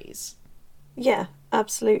series. Yeah,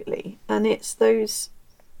 absolutely. And it's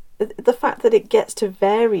the fact that it gets to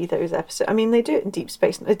vary those episodes. I mean, they do it in Deep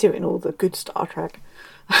Space, they do it in all the good Star Trek.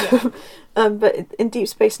 Yeah. But in Deep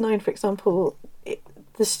Space Nine, for example,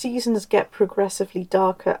 the seasons get progressively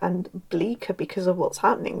darker and bleaker because of what's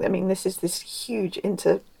happening. I mean, this is this huge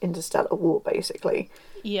interstellar war, basically.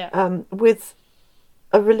 Yeah. With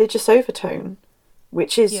a religious overtone,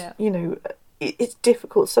 which is, you know, it's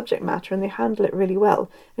difficult subject matter, and they handle it really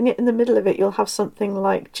well. And yet in the middle of it, you'll have something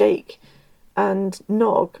like Jake and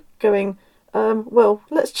Nog going, well,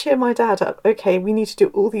 let's cheer my dad up. Okay, we need to do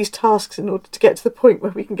all these tasks in order to get to the point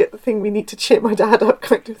where we can get the thing we need to cheer my dad up,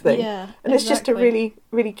 kind of thing. Yeah, and it's just a really,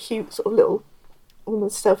 really cute sort of little,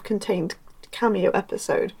 almost self-contained cameo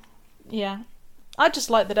episode. Yeah. I just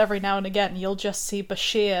like that every now and again you'll just see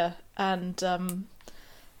Bashir and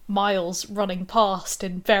Miles running past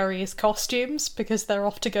in various costumes because they're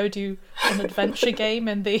off to go do an adventure game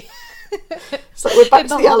in the... It's like we're back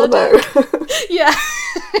to the Alamo. Yeah.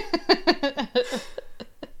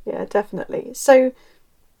 Yeah, definitely. So,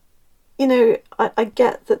 you know, I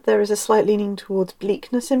get that there is a slight leaning towards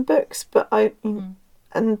bleakness in books, but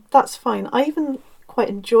and that's fine. I even quite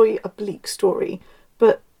enjoy a bleak story,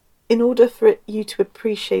 but in order for you to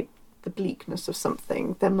appreciate the bleakness of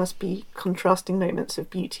something, there must be contrasting moments of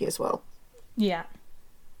beauty as well. Yeah.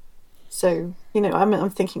 So, you know, I'm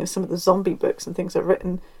thinking of some of the zombie books and things I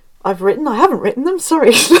haven't written them,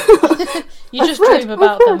 sorry. You just dream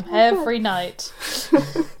about them every night.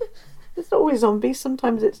 It's not always zombies,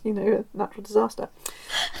 sometimes it's, you know, a natural disaster.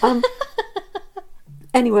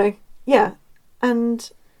 Anyway, yeah,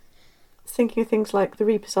 and thinking of things like The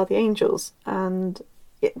Reapers Are the Angels, and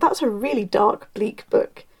that's a really dark, bleak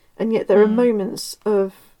book, and yet there are moments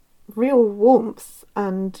of real warmth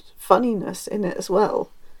and funniness in it as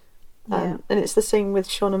well. And it's the same with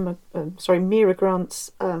Mira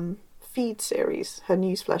Grant's Feed series, her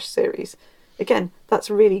Newsflash series. Again, that's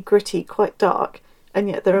really gritty, quite dark, and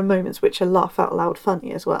yet there are moments which are laugh out loud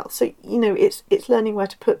funny as well. So, you know, it's learning where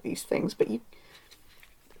to put these things, but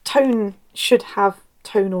tone should have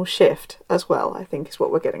tonal shift as well, I think is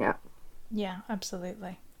what we're getting at. Yeah,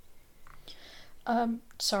 absolutely.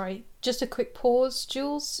 Sorry, just a quick pause,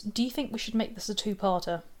 Jules. Do you think we should make this a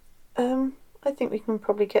two-parter? I think we can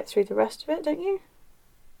probably get through the rest of it, don't you?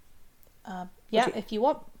 Yeah, if you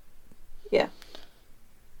want. Yeah.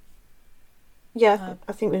 Yeah,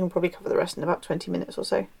 I think we can probably cover the rest in about 20 minutes or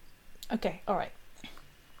so. Okay, alright.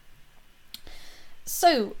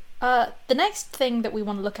 So, the next thing that we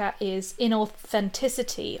want to look at is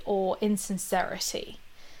inauthenticity or insincerity.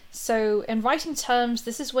 So, in writing terms,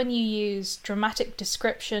 this is when you use dramatic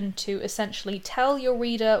description to essentially tell your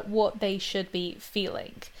reader what they should be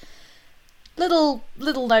feeling. Little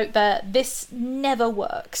note there, this never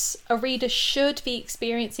works. A reader should be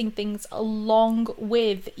experiencing things along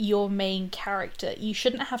with your main character. You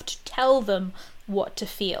shouldn't have to tell them what to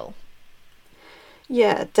feel.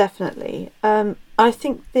 Yeah, definitely. I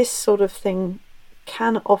think this sort of thing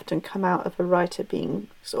can often come out of a writer being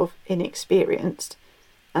sort of inexperienced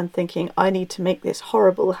and thinking, I need to make this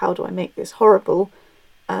horrible, how do I make this horrible?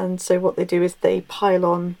 And so what they do is they pile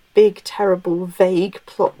on big, terrible, vague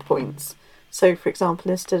plot points. So, for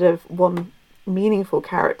example, instead of one meaningful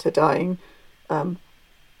character dying,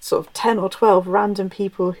 sort of 10 or 12 random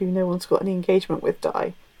people who no one's got any engagement with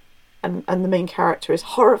die. And the main character is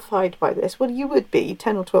horrified by this. Well, you would be.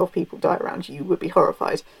 10 or 12 people die around you, you would be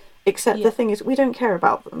horrified. Except the thing is, we don't care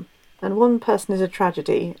about them. And one person is a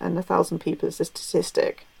tragedy and 1,000 people is a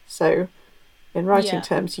statistic. So, in writing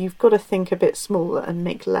terms, you've got to think a bit smaller and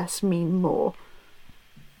make less mean more.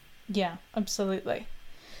 Yeah, absolutely.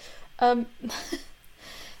 And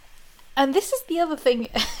this is the other thing.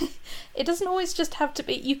 It doesn't always just have to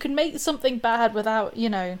be... You can make something bad without, you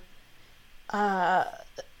know,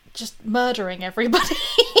 just murdering everybody.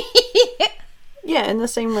 Yeah, in the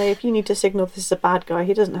same way, if you need to signal this is a bad guy,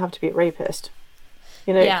 he doesn't have to be a rapist.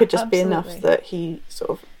 You know, it Yeah, could just be absolutely. enough that he sort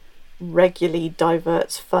of regularly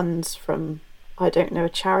diverts funds from, I don't know, a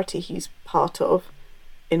charity he's part of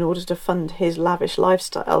in order to fund his lavish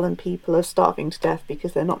lifestyle, and people are starving to death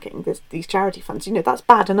because they're not getting these charity funds. You know, that's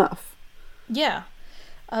bad enough. Yeah.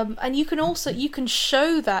 And you can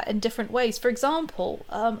show that in different ways. For example,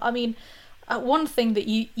 one thing that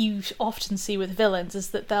you often see with villains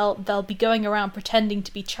is that they'll be going around pretending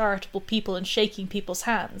to be charitable people and shaking people's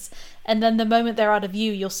hands, and then the moment they're out of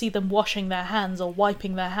view, you'll see them washing their hands or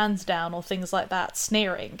wiping their hands down or things like that,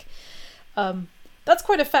 sneering. That's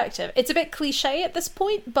quite effective. It's a bit cliche at this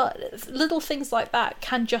point, but little things like that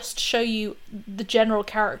can just show you the general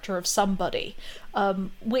character of somebody,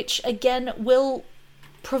 which again will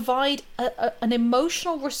provide an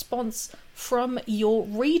emotional response from your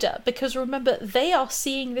reader, because remember, they are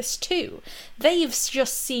seeing this too. They've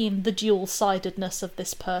just seen the dual-sidedness of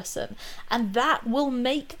this person, and that will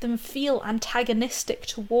make them feel antagonistic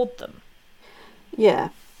toward them. Yeah.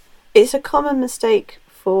 It's a common mistake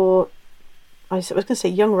for, I was going to say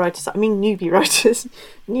young writers, I mean newbie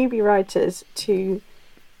writers to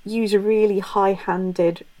use a really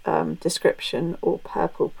high-handed description or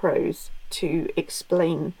purple prose to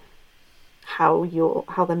explain how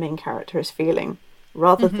the main character is feeling,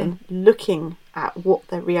 rather than looking at what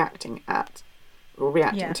they're reacting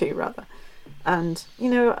to rather. And you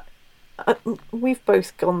know, we've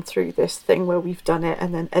both gone through this thing where we've done it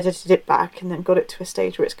and then edited it back and then got it to a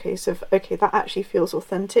stage where it's a case of, okay, that actually feels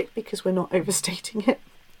authentic because we're not overstating it.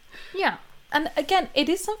 Yeah, and again, it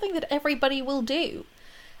is something that everybody will do.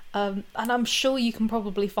 And I'm sure you can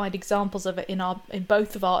probably find examples of it in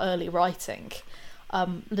both of our early writing,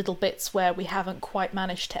 little bits where we haven't quite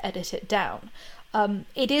managed to edit it down.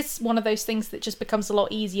 It is one of those things that just becomes a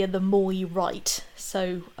lot easier the more you write.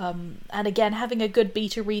 So, and again, having a good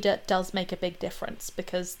beta reader does make a big difference,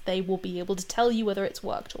 because they will be able to tell you whether it's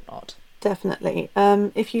worked or not. Definitely.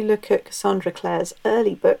 If you look at Cassandra Clare's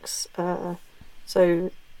early books, I want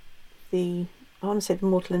to say The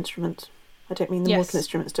Mortal Instruments. I don't mean The Mortal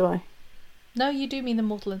Instruments, do I? No, you do mean The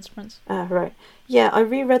Mortal Instruments. Right. Yeah, I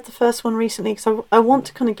reread the first one recently because I want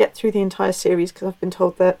to kind of get through the entire series, because I've been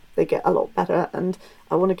told that they get a lot better, and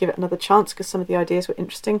I want to give it another chance because some of the ideas were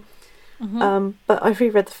interesting. But I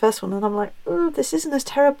reread the first one and I'm like, oh, this isn't as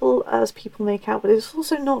terrible as people make out, but it's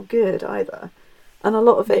also not good either. And a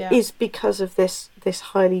lot of it is because of this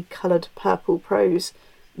highly coloured purple prose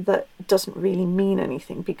that doesn't really mean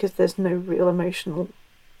anything, because there's no real emotional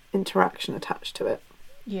interaction attached to it.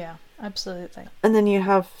 Yeah, absolutely. And then you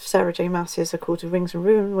have Sarah J. Maas's A Court of Wings and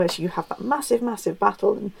Ruin, where you have that massive, massive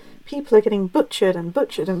battle, and people are getting butchered and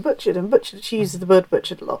butchered and butchered and butchered. She uses the word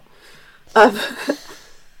butchered a lot.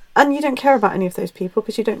 And you don't care about any of those people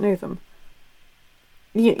because you don't know them.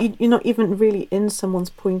 You're not even really in someone's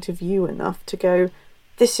point of view enough to go,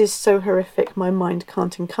 this is so horrific, my mind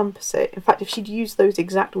can't encompass it. In fact, if she'd used those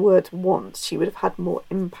exact words once, she would have had more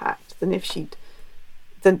impact than if she'd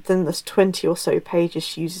than the 20 or so pages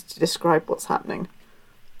she uses to describe what's happening.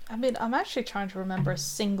 I mean, I'm actually trying to remember a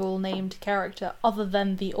single named character other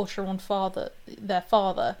than the Ocheron father, their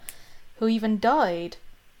father, who even died.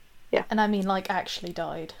 Yeah. And I mean, like, actually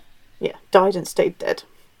died. Yeah, died and stayed dead.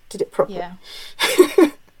 Did it properly. Yeah.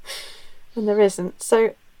 And there isn't.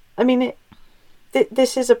 So, I mean,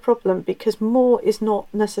 this is a problem because more is not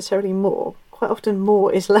necessarily more. Quite often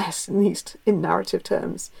more is less in narrative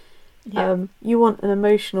terms. Yeah. You want an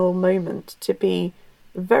emotional moment to be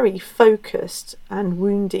very focused and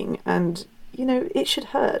wounding, and you know, it should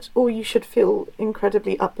hurt, or you should feel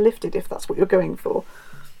incredibly uplifted if that's what you're going for.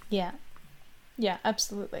 Yeah,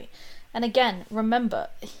 absolutely. And again, remember,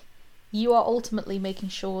 you are ultimately making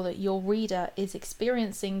sure that your reader is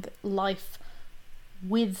experiencing life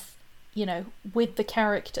with the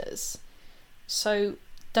characters. So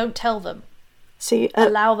don't tell them. See,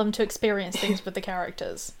 allow them to experience things with the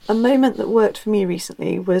characters. A moment that worked for me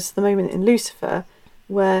recently was the moment in Lucifer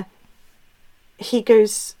where he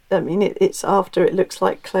goes, I mean, it's after it looks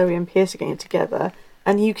like Chloe and Pierce are getting together,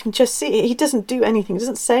 and you can just see, he doesn't do anything,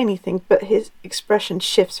 doesn't say anything, but his expression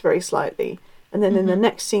shifts very slightly. And then in the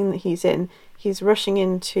next scene that he's in, he's rushing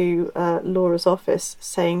into Laura's office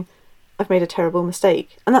saying, I've made a terrible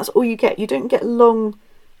mistake. And that's all you get. You don't get long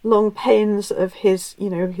pains of his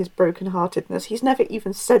brokenheartedness. He's never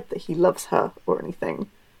even said that he loves her or anything.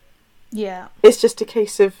 Yeah. It's just a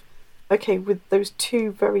case of, okay, with those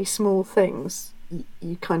two very small things,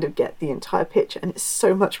 you kind of get the entire picture, and it's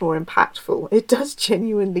so much more impactful. It does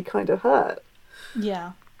genuinely kind of hurt.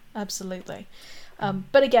 Yeah, absolutely.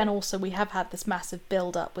 But again, also, we have had this massive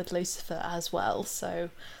build-up with Lucifer as well, so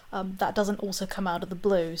that doesn't also come out of the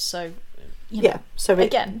blue, so you know, Yeah, so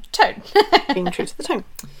again, tone. being true to the tone.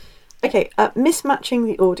 Okay, mismatching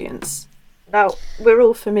the audience. Now, we're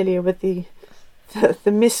all familiar with the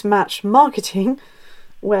mismatched marketing,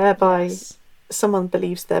 whereby Yes. someone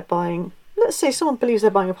believes they're buying, let's say someone believes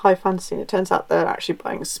they're buying a high fantasy and it turns out they're actually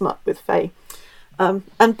buying smut with fae.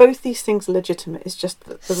 And both these things are legitimate, it's just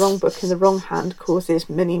that the wrong book in the wrong hand causes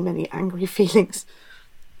many, many angry feelings.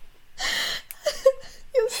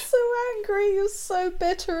 You're so angry, you're so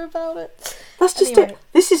bitter about it. That's just Anyway. it.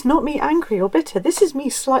 This is not me angry or bitter, this is me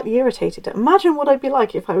slightly irritated. Imagine what I'd be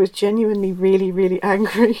like if I was genuinely really, really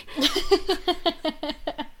angry.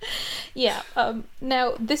 Yeah.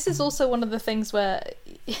 Now, this is also one of the things where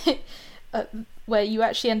where you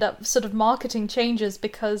actually end up sort of marketing changes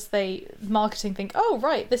because marketing think, oh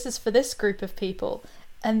right, this is for this group of people,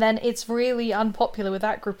 and then it's really unpopular with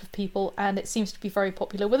that group of people, and it seems to be very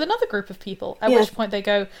popular with another group of people. At which point they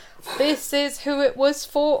go, this is who it was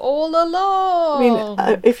for all along. I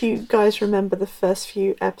mean, if you guys remember the first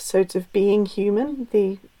few episodes of Being Human,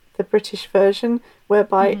 the British version,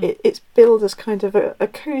 whereby it's billed as kind of a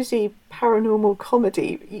cosy paranormal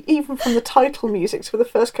comedy, even from the title music for the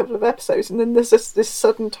first couple of episodes, and then there's this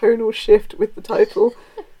sudden tonal shift with the title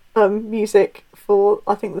music for,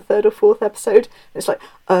 I think, the third or fourth episode. It's like,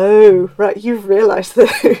 oh, right, you've realised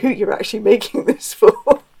who you're actually making this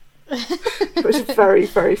for. It was very,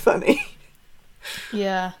 very funny.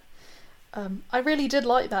 Yeah. I really did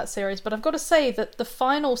like that series, but I've got to say that the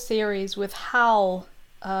final series with Hal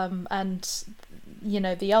and, you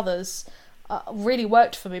know, the others really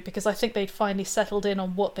worked for me because I think they'd finally settled in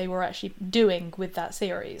on what they were actually doing with that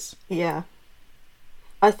series. Yeah.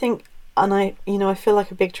 I think, and I feel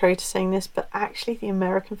like a big traitor saying this, but actually the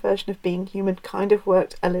American version of Being Human kind of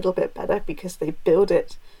worked a little bit better because they build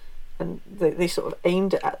it and they sort of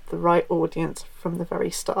aimed it at the right audience from the very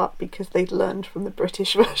start because they'd learned from the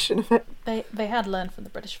British version of it. They had learned from the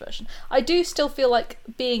British version. I do still feel like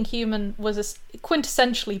Being Human was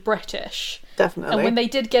quintessentially British. Definitely. And when they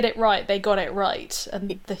did get it right, they got it right.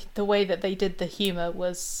 And the way that they did the humour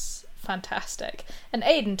was fantastic. And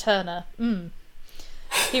Aidan Turner,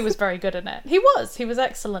 he was very good in it. He was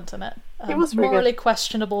excellent in it. He was very morally good.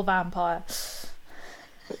 Questionable vampire.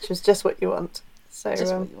 Which was just what you want. So,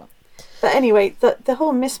 Just what you want. But anyway, the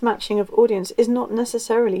whole mismatching of audience is not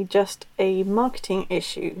necessarily just a marketing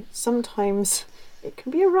issue. Sometimes it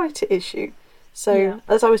can be a writer issue. So, Yeah.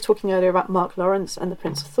 as I was talking earlier about Mark Lawrence and The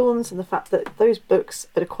Prince of Thorns and the fact that those books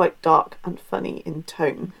are quite dark and funny in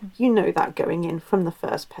tone, you know that going in from the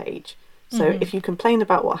first page. So if you complain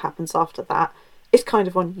about what happens after that, it's kind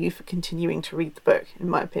of on you for continuing to read the book, in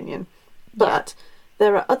my opinion. But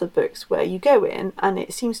there are other books where you go in and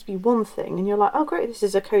it seems to be one thing and you're like, oh great, this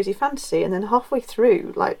is a cosy fantasy, and then halfway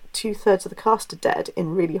through, like 2/3 of the cast are dead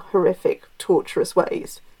in really horrific, torturous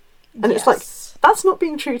ways. And it's like, that's not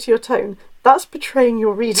being true to your tone, that's betraying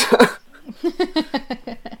your reader.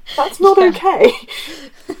 That's not okay.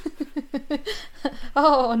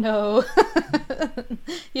 Oh no.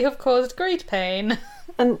 You have caused great pain.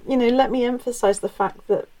 And, let me emphasise the fact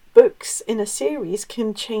that books in a series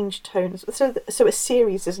can change tones. So a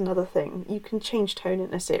series is another thing. You can change tone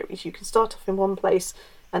in a series. You can start off in one place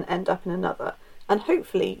and end up in another. And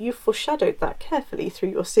hopefully you've foreshadowed that carefully through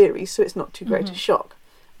your series so it's not too great a shock.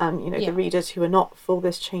 And, the readers who are not for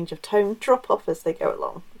this change of tone drop off as they go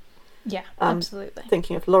along. Yeah, absolutely.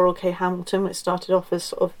 Thinking of Laurel K. Hamilton, it started off as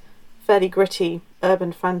sort of fairly gritty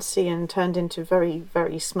urban fantasy and turned into very,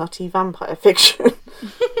 very smutty vampire fiction.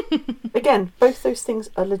 Again, both those things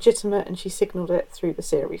are legitimate and she signalled it through the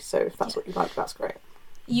series, so if that's what you like, that's great.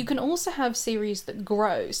 You can also have series that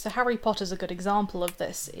grow. So Harry Potter's a good example of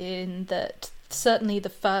this, in that certainly the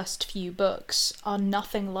first few books are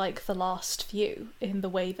nothing like the last few in the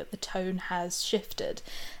way that the tone has shifted.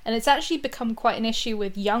 And it's actually become quite an issue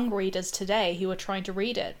with young readers today who are trying to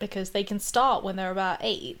read it because they can start when they're about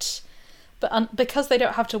 8. But because they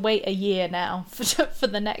don't have to wait a year now for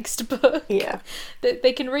the next book,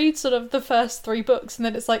 they can read sort of the first 3 books, and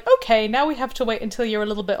then it's like, okay, now we have to wait until you're a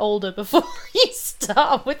little bit older before you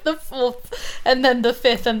start with the 4th, and then the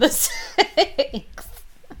 5th and the 6th.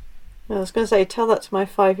 I was going to say, tell that to my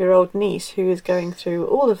 5-year-old niece who is going through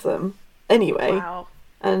all of them anyway. Wow.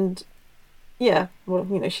 And yeah, well,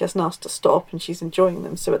 she hasn't asked to stop and she's enjoying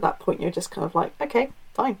them, so at that point you're just kind of like, okay,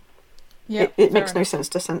 fine. Yeah, it makes no sense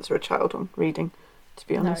to censor a child on reading, to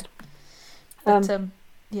be honest. No. But,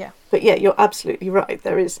 But yeah, you're absolutely right.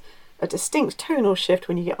 There is a distinct tonal shift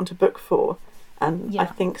when you get onto book 4, and I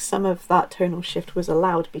think some of that tonal shift was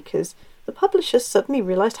allowed because the publishers suddenly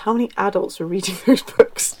realised how many adults were reading those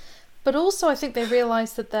books. But also, I think they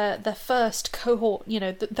realised that their first cohort,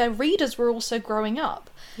 their readers were also growing up.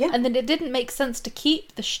 Yeah. And then it didn't make sense to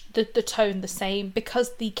keep the tone the same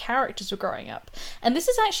because the characters were growing up. And this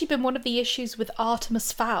has actually been one of the issues with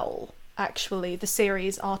Artemis Fowl, actually, the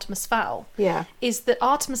series Artemis Fowl. Yeah. Is that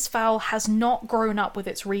Artemis Fowl has not grown up with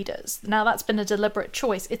its readers. Now, that's been a deliberate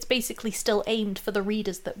choice. It's basically still aimed for the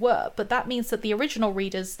readers that were. But that means that the original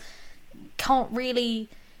readers can't really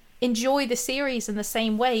enjoy the series in the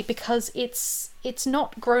same way because it's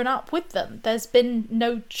not grown up with them. There's been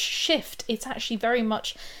no shift. It's actually very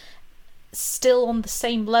much still on the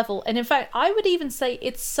same level, and in fact I would even say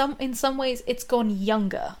in some ways it's gone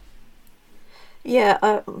younger. Yeah,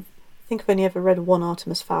 I think I've only ever read one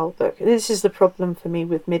Artemis Fowl book. This is the problem for me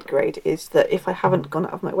with mid-grade, is that if I haven't gone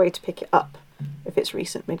out of my way to pick it up, if it's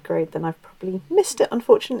recent mid-grade, then I've probably missed it,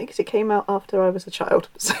 unfortunately, because it came out after I was a child.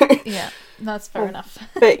 So yeah, that's fair enough.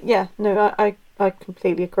 But yeah, no, I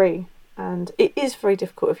completely agree. And it is very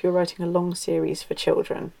difficult if you're writing a long series for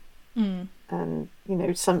children. And,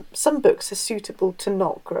 some books are suitable to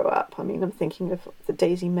not grow up. I mean, I'm thinking of the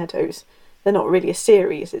Daisy Meadows. They're not really a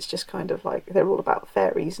series, it's just kind of like they're all about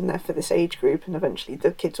fairies and they're for this age group, and eventually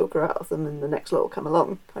the kids will grow out of them and the next lot will come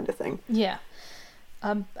along, kind of thing. Yeah.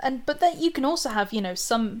 But then you can also have,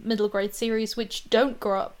 some middle grade series which don't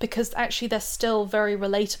grow up because actually they're still very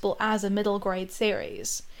relatable as a middle grade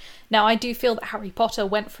series. Now, I do feel that Harry Potter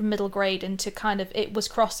went from middle grade into kind of, it was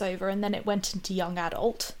crossover and then it went into young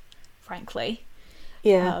adult, frankly.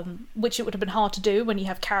 Yeah. Which it would have been hard to do when you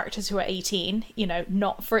have characters who are 18,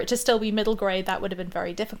 not for it to still be middle grade, that would have been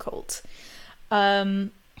very difficult. So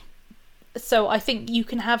I think you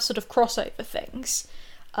can have sort of crossover things.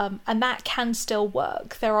 And that can still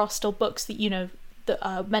work. There are still books that that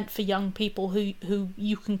are meant for young people who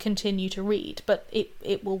you can continue to read, but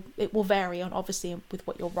it will vary on obviously with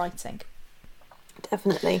what you're writing.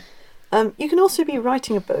 Definitely. You can also be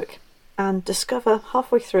writing a book and discover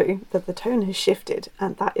halfway through that the tone has shifted,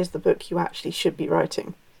 and that is the book you actually should be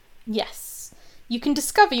writing. Yes, you can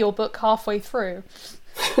discover your book halfway through.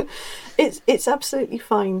 It's absolutely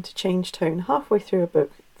fine to change tone halfway through a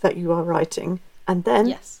book that you are writing. And then,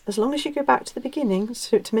 yes, as long as you go back to the beginning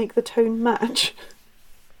to make the tone match,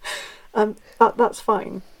 that's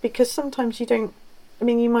fine. Because sometimes you don't... I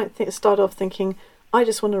mean, you might start off thinking, I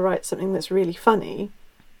just want to write something that's really funny.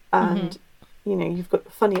 And, you've got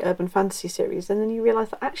a funny urban fantasy series. And then you realise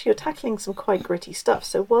that actually you're tackling some quite gritty stuff.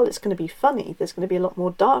 So while it's going to be funny, there's going to be a lot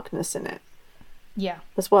more darkness in it. Yeah.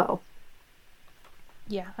 As well.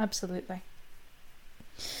 Yeah, absolutely.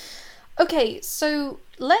 Okay, so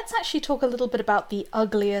let's actually talk a little bit about the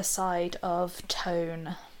uglier side of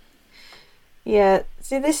tone. Yeah,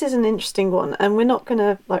 see, this is an interesting one, and we're not going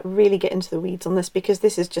to really get into the weeds on this because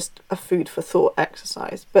this is just a food for thought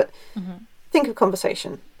exercise. But think of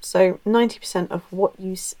conversation. So 90% of what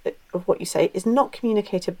you say is not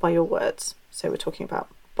communicated by your words. So we're talking about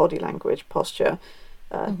body language, posture,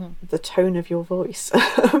 the tone of your voice.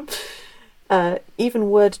 Even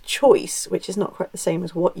word choice, which is not quite the same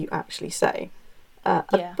as what you actually say.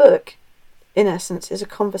 A book, in essence, is a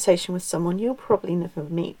conversation with someone you'll probably never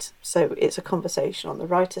meet. So it's a conversation on the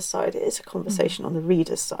writer's side, it is a conversation on the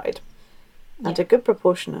reader's side. And a good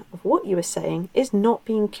proportion of what you are saying is not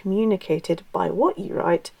being communicated by what you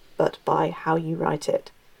write, but by how you write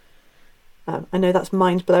it. I know that's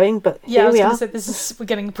mind-blowing, but here we are. We're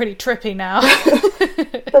getting pretty trippy now.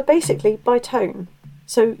 But basically, by tone.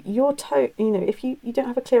 So your tone, if you don't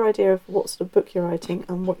have a clear idea of what sort of book you're writing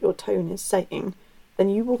and what your tone is saying, then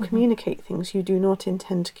you will communicate things you do not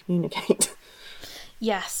intend to communicate.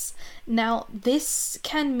 Yes. Now, this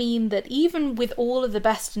can mean that even with all of the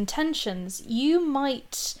best intentions, you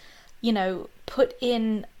might, put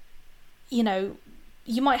in,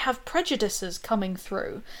 you might have prejudices coming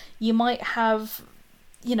through. You might have...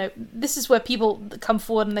 this is where people come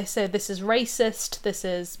forward and they say this is racist, this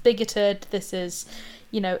is bigoted, this is,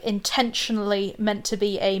 intentionally meant to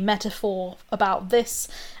be a metaphor about this.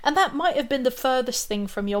 And that might have been the furthest thing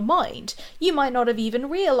from your mind. You might not have even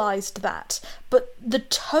realised that. But the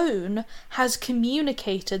tone has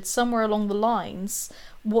communicated somewhere along the lines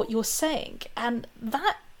what you're saying. And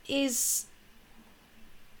that is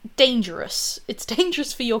dangerous. It's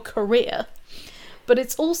dangerous for your career. But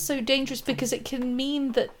it's also dangerous because it can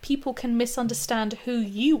mean that people can misunderstand who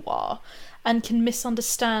you are and can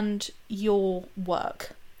misunderstand your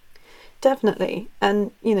work. Definitely. And,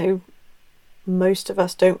 most of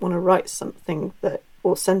us don't want to write something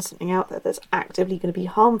or send something out there that's actively going to be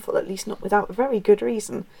harmful, at least not without a very good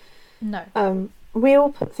reason. No. We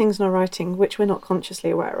all put things in our writing which we're not consciously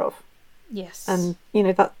aware of. Yes. And,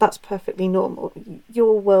 that's perfectly normal.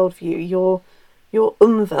 Your worldview, your your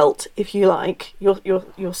Umwelt, if you like,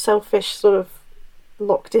 your selfish sort of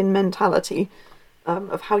locked in mentality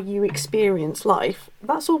of how you experience life,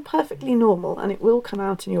 that's all perfectly normal and it will come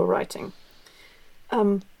out in your writing.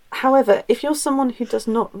 However, if you're someone who does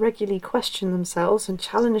not regularly question themselves and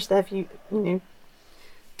challenge their view,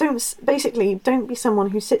 don't be someone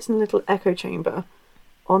who sits in a little echo chamber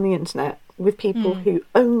on the internet with people who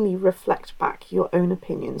only reflect back your own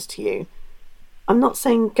opinions to you. I'm not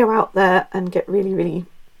saying go out there and get really, really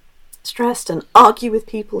stressed and argue with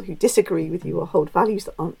people who disagree with you or hold values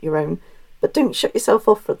that aren't your own, but don't shut yourself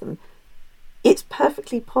off for them. It's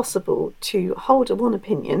perfectly possible to hold one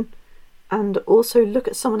opinion and also look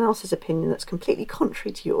at someone else's opinion that's completely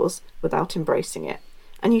contrary to yours without embracing it.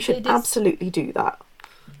 And you should absolutely do that.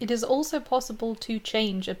 It is also possible to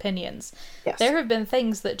change opinions. Yes. There have been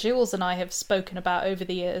things that Jules and I have spoken about over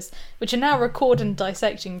the years, which are now recorded in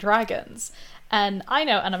Dissecting Dragons. And I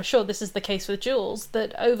know, and I'm sure this is the case with Jules,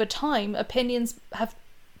 that over time opinions have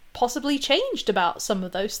possibly changed about some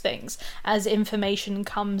of those things as information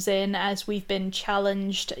comes in, as we've been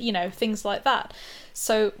challenged, things like that.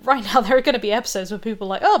 So right now there are going to be episodes where people are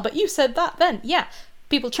like, oh, but you said that then. Yeah,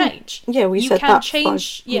 people change. Yeah, we you said can that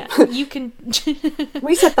change. Yeah, you can.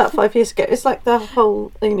 We said that 5 years ago. It's like the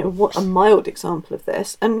whole, what a mild example of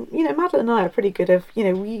this. And, Madeline and I are pretty good of,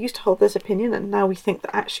 we used to hold this opinion and now we think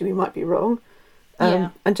that actually we might be wrong.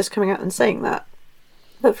 And just coming out and saying that.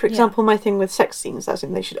 But for example, my thing with sex scenes, as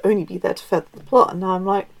in they should only be there to further the plot, and now I'm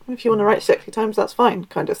like, if you want to write sexy times, that's fine,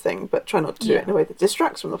 kind of thing, but try not to do it in a way that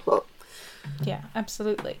distracts from the plot. Yeah,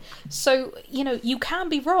 absolutely. So, you can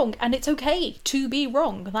be wrong, and it's okay to be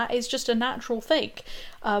wrong. That is just a natural thing.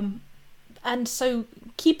 And so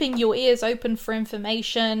keeping your ears open for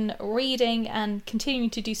information, reading, and continuing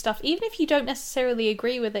to do stuff, even if you don't necessarily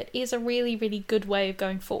agree with it, is a really, really good way of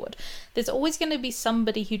going forward. There's always going to be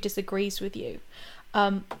somebody who disagrees with you.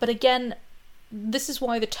 But again, this is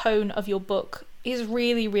why the tone of your book is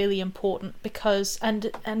really, really important, because and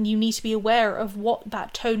you need to be aware of what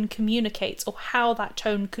that tone communicates or how that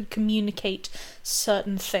tone could communicate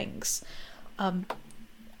certain things,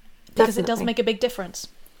 because it does make a big difference.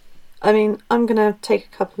 I mean, I'm going to take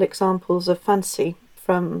a couple examples of fantasy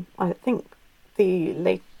from, I think, the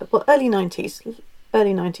early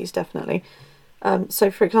 90s definitely. So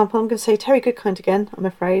for example, I'm going to say Terry Goodkind again, I'm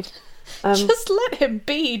afraid. Just let him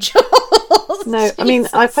be, Jules. No, I mean,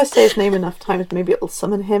 if I say his name enough times, maybe it'll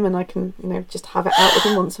summon him and I can, just have it out with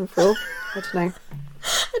him once and for all. I don't know.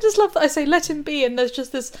 I just love that I say let him be and there's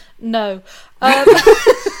just this no.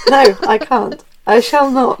 No, I can't. I shall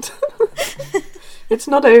not. It's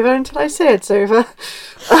not over until I say it's over.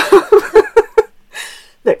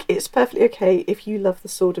 Look, it's perfectly okay if you love the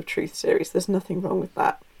Sword of Truth series. There's nothing wrong with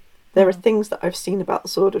that. There are things that I've seen about the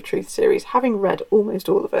Sword of Truth series, having read almost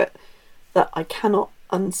all of it, that I cannot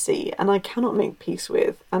unsee and I cannot make peace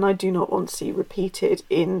with, and I do not want to see repeated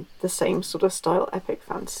in the same sort of style epic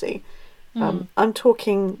fantasy. I'm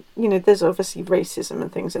talking, there's obviously racism and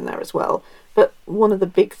things in there as well, but one of the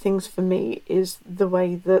big things for me is the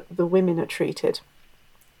way that the women are treated.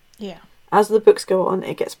 Yeah. As the books go on,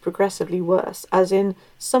 it gets progressively worse, as in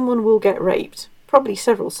someone will get raped. Probably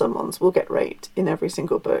several someones will get raped in every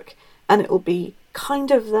single book, and it'll be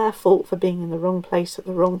kind of their fault for being in the wrong place at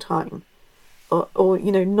the wrong time, or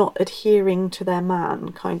not adhering to their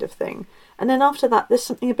man kind of thing. And then after that, there's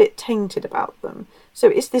something a bit tainted about them. So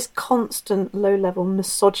it's this constant low-level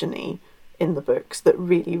misogyny in the books that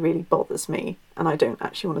really, really bothers me, and I don't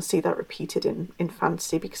actually want to see that repeated in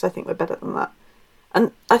fantasy, because I think we're better than that.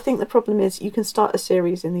 And I think the problem is you can start a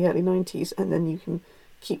series in the early 90s and then you can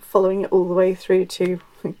keep following it all the way through to,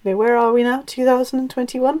 where are we now?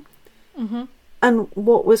 2021? Mm-hmm. And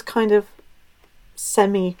what was kind of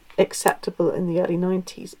semi-acceptable in the early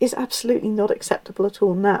 90s is absolutely not acceptable at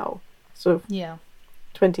all now. Sort of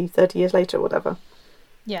 20, 30 years later, whatever.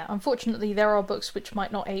 Yeah, unfortunately there are books which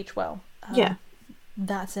might not age well.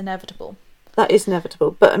 That's inevitable. That is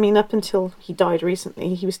inevitable. But I mean, up until he died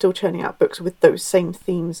recently, he was still churning out books with those same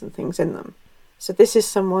themes and things in them. So this is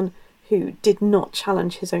someone who did not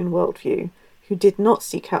challenge his own worldview, who did not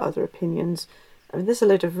seek out other opinions. I mean, there's a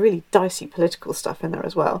load of really dicey political stuff in there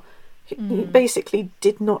as well. He basically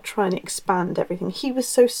did not try and expand everything. He was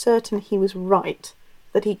so certain he was right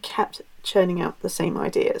that he kept churning out the same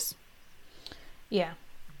ideas. Yeah.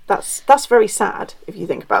 That's very sad if you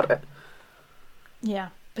think about it. Yeah.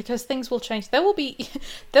 because things will change. There will be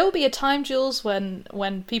a time, Jules,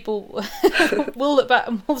 when people will look back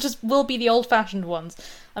and we'll be the old-fashioned ones.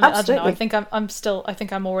 I mean, Absolutely. I don't know. I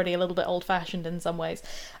think I'm already a little bit old-fashioned in some ways.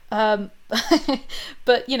 But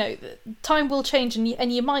time will change,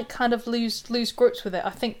 and you might kind of lose grips with it.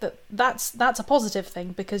 I think that's a positive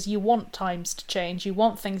thing, because you want times to change. You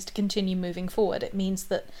want things to continue moving forward. It means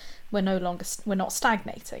that we're not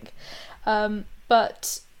stagnating.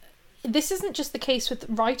 But this isn't just the case with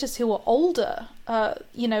writers who are older.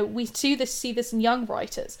 We see this in young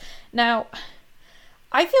writers. Now,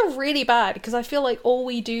 I feel really bad because I feel like all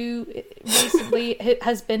we do recently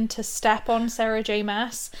has been to step on Sarah J.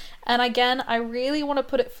 Maas. And again, I really want to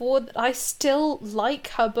put it forward that I still like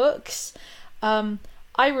her books.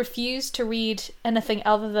 I refuse to read anything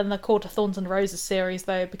other than the Court of Thorns and Roses series,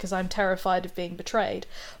 though, because I'm terrified of being betrayed.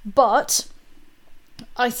 But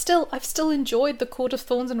I've still enjoyed the Court of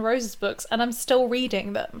Thorns and Roses books, and I'm still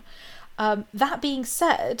reading them. That being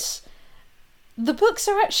said, the books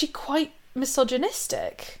are actually quite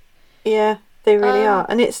misogynistic. Yeah, they really are,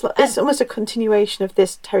 and it's almost a continuation of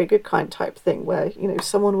this Terry Goodkind type thing, where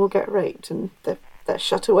someone will get raped and they're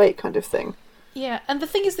shut away, kind of thing. Yeah, and the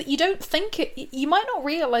thing is that you don't think it. You might not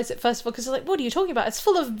realise it first of all, because you're like, what are you talking about? It's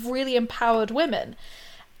full of really empowered women,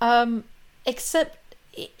 except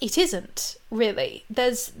it isn't really.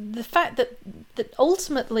 There's the fact that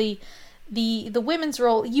ultimately the women's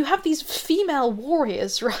role. You have these female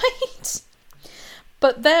warriors, right?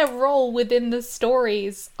 But their role within the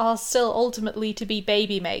stories are still ultimately to be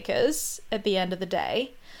baby makers at the end of the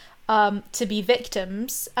day, to be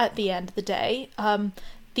victims at the end of the day.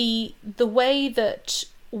 The way that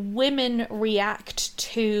women react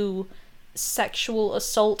to sexual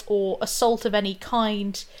assault or assault of any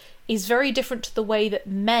kind is very different to the way that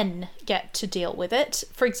men get to deal with it.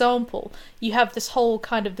 For example, you have this whole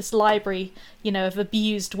kind of this library, of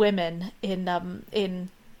abused women in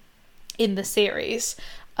the series,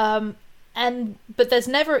 but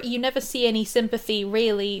you never see any sympathy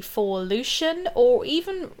really for Lucian, or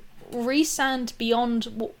even Rhysand beyond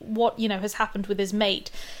what has happened with his mate.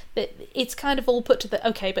 That it's kind of all put to the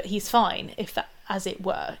okay, but he's fine, if that, as it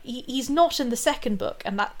were. He's not in the second book,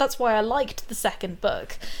 and that's why I liked the second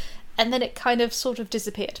book, and then it kind of sort of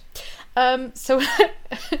disappeared. So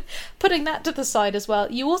putting that to the side as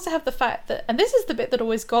well, you also have the fact that, and this is the bit that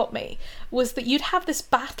always got me, was that you'd have this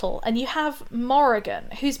battle, and you have Morrigan,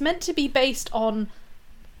 who's meant to be based on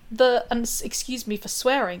and excuse me for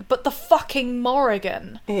swearing, but the fucking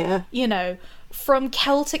Morrigan. Yeah. From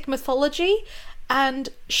Celtic mythology. And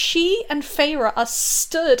she and Feyre are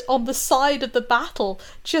stood on the side of the battle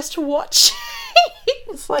just watching.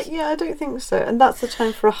 It's like, yeah, I don't think so. And that's the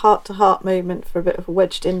time for a heart-to-heart moment, for a bit of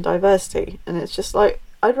wedged-in diversity. And it's just like,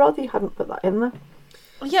 I'd rather you hadn't put that in there.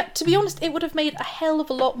 Yeah, to be honest, it would have made a hell of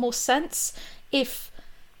a lot more sense if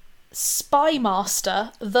the Spy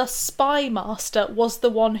Master, was the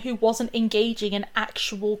one who wasn't engaging in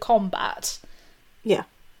actual combat. Yeah.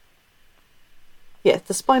 Yeah,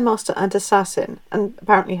 the Spy Master and Assassin, and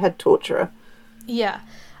apparently Head Torturer. Yeah.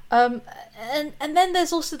 And then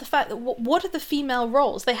there's also the fact that what are the female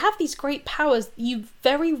roles? They have these great powers. You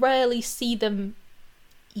very rarely see them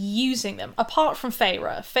using them, apart from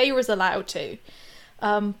Feyre. Feyre's allowed to.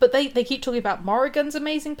 But they keep talking about Morrigan's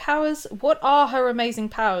amazing powers. What are her amazing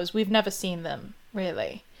powers? We've never seen them,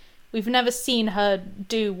 really. We've never seen her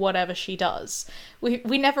do whatever she does.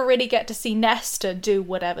 We never really get to see Nesta do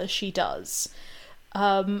whatever she does.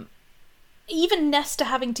 Even Nesta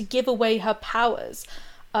having to give away her powers.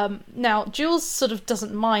 Now, Jules sort of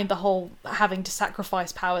doesn't mind the whole having to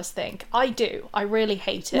sacrifice powers thing. I do. I really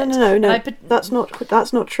hate it. No. That's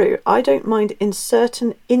not true. I don't mind in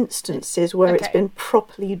certain instances where it's been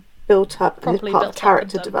properly built up and is part of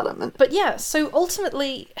character development. But yeah, so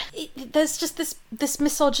ultimately, there's just this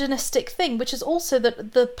misogynistic thing, which is also that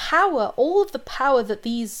all of the power that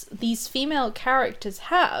these female characters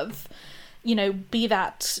have, be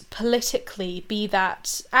that politically, be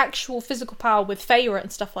that actual physical power with Feyre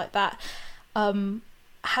and stuff like that,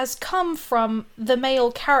 has come from the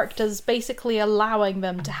male characters basically allowing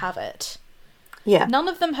them to have it. Yeah. None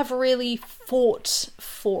of them have really fought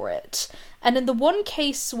for it. And in the one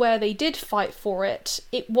case where they did fight for it,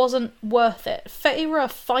 it wasn't worth it. Feyre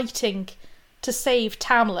fighting to save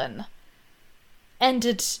Tamlin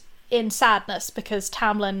ended in sadness, because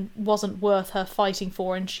Tamlin wasn't worth her fighting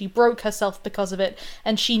for, and she broke herself because of it,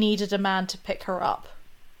 and she needed a man to pick her up,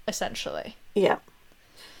 essentially. Yeah,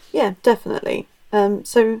 definitely.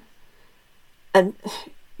 The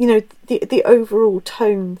overall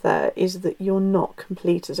tone there is that you're not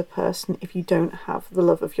complete as a person if you don't have the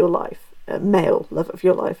love of your life, male love of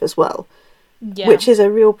your life as well. Yeah. Which is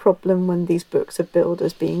a real problem when these books are billed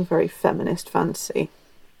as being very feminist fantasy.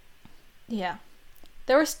 Yeah.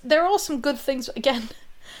 There are some good things, again,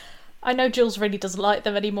 I know Jules really doesn't like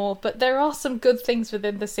them anymore, but there are some good things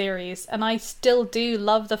within the series, and I still do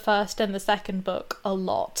love the first and the second book a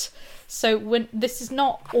lot. So when this is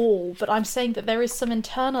not all, but I'm saying that there is some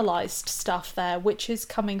internalized stuff there which is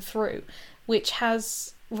coming through, which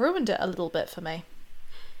has ruined it a little bit for me.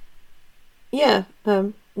 Yeah,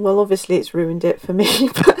 well, obviously it's ruined it for me,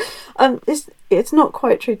 but it's not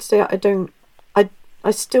quite true to say I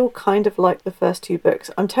still kind of like the first two books.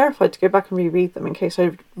 I'm terrified to go back and reread them in case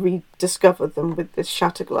I rediscover them with this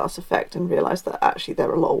Shatterglass effect and realise that actually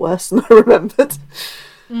they're a lot worse than I remembered.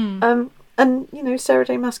 And, you know, Sarah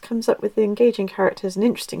J Maas comes up with the engaging characters and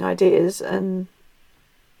interesting ideas, and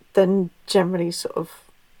then generally sort of...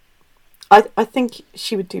 I think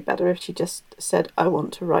she would do better if she just said, I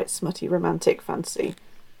want to write smutty romantic fantasy,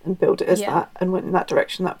 and build it as that, and went in that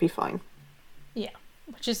direction. That'd be fine. Yeah.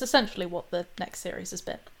 Which is essentially what the next series has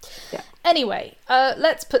been. Yeah. Anyway,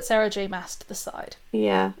 let's put Sarah J Maas to the side.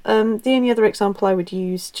 Yeah. The only other example I would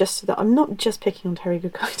use, just so that I'm not just picking on Terry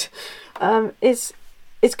Goodkind, is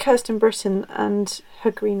Kirsten Britton and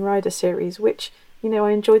her Green Rider series, which, you know,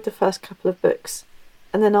 I enjoyed the first couple of books,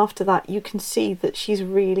 and then after that you can see that she's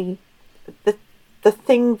really... The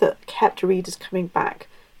thing that kept readers coming back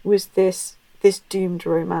was this doomed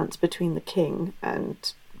romance between the king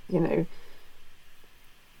and, you know...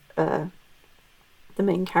 the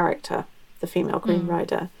main character, the female Green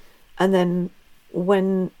Rider, and then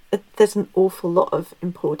when there's an awful lot of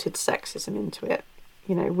imported sexism into it,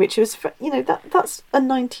 you know, which was, you know, that's a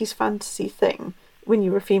 90s fantasy thing when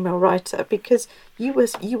you were a female writer, because you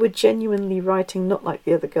were genuinely writing not like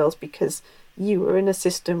the other girls because you were in a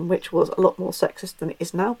system which was a lot more sexist than it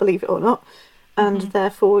is now, believe it or not, and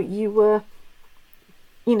therefore you were,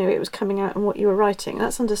 you know, it was coming out in what you were writing.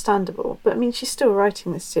 That's understandable. But I mean, she's still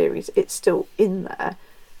writing this series. It's still in there.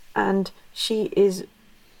 And she is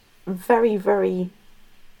very, very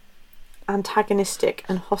antagonistic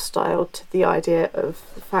and hostile to the idea of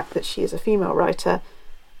the fact that she is a female writer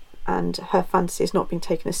and her fantasy is not being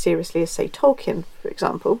taken as seriously as, say, Tolkien, for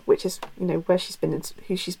example, which is, you know, who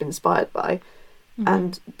she's been inspired by.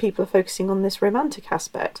 And people are focusing on this romantic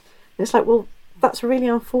aspect. And it's like, well, that's really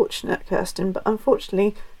unfortunate, Kirsten, but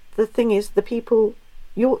unfortunately the thing is the people,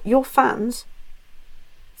 your fans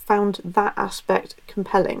found that aspect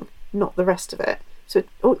compelling, not the rest of it. So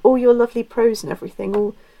all your lovely prose and everything,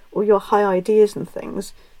 all your high ideas and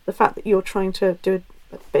things, the fact that you're trying to do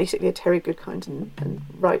basically a Terry Goodkind and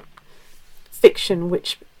write fiction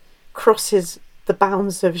which crosses the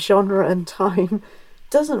bounds of genre and time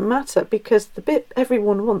doesn't matter, because the bit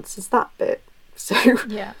everyone wants is that bit. So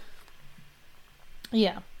yeah.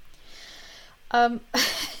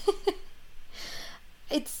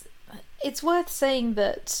 It's worth saying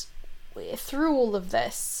that through all of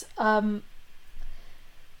this,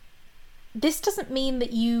 this doesn't mean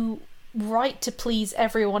that you write to please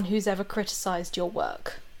everyone who's ever criticised your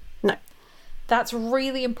work. No. That's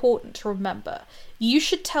really important to remember. You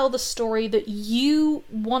should tell the story that you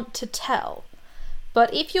want to tell.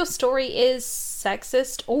 But if your story is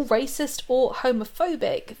sexist or racist or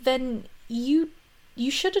homophobic, then you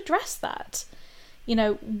should address that. You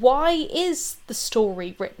know, why is the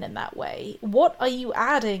story written in that way? What are you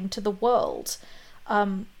adding to the world?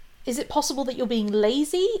 Is it possible that you're being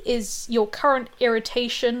lazy? Is your current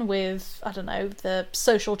irritation with, I don't know, the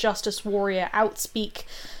social justice warrior outspeak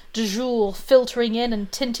du jour filtering in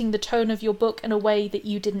and tinting the tone of your book in a way that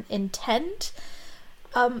you didn't intend?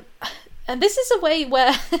 And this is a way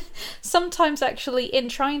where sometimes actually in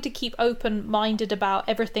trying to keep open-minded about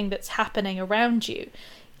everything that's happening around you,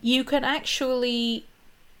 you can actually...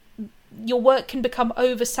 your work can become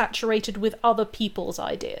oversaturated with other people's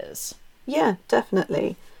ideas. Yeah,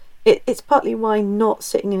 definitely. It's partly why not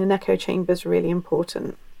sitting in an echo chamber is really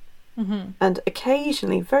important. And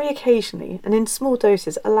occasionally, very occasionally, and in small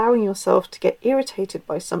doses, allowing yourself to get irritated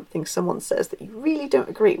by something someone says that you really don't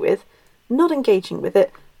agree with, not engaging with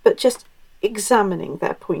it, but just examining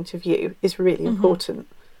their point of view is really important.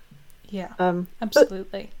 Yeah,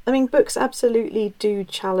 absolutely. But, I mean, books absolutely do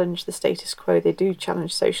challenge the status quo. They do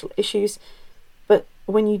challenge social issues. But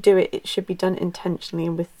when you do it, it should be done intentionally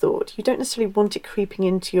and with thought. You don't necessarily want it creeping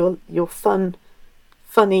into your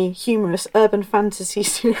funny, humorous urban fantasy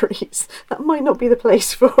series. That might not be the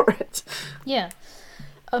place for it. Yeah.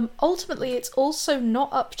 Ultimately, it's also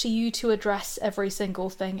not up to you to address every single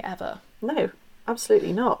thing ever. No.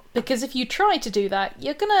 Absolutely not. Because if you try to do that,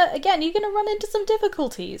 you're gonna run into some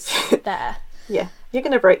difficulties there. Yeah, you're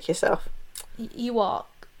gonna break yourself. You are.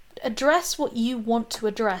 address what you want to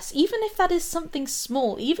address, even if that is something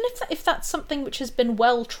small, even if that's something which has been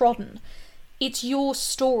well trodden. It's your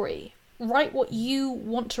story. Write what you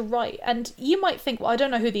want to write. And you might think, well, I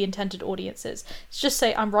don't know who the intended audience is. Just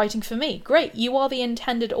say, I'm writing for me. Great, you are the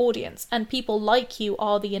intended audience, and people like you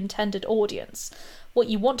are the intended audience. What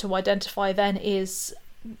you want to identify then is,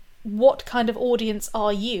 what kind of audience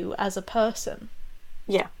are you as a person?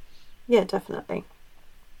 Yeah, definitely.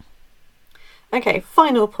 Okay,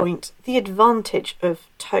 final point. The advantage of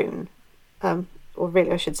tone. Or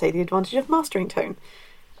really, I should say the advantage of mastering tone.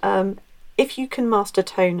 If you can master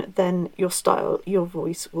tone, then your style, your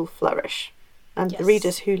voice will flourish. And the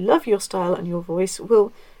readers who love your style and your voice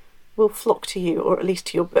will flock to you, or at least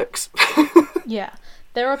to your books. Yeah.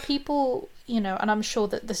 There are people, and I'm sure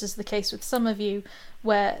that this is the case with some of you,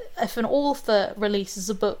 where if an author releases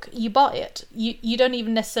a book, you buy it. You don't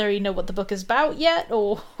even necessarily know what the book is about yet,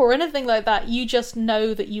 or anything like that. You just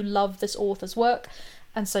know that you love this author's work,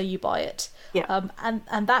 and so you buy it. Yeah.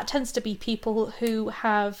 And that tends to be people who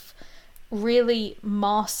have really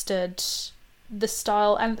mastered the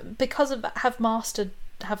style, and because of that have mastered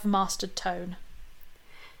tone.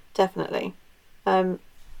 Definitely.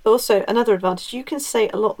 Also, another advantage, you can say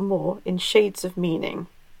a lot more in shades of meaning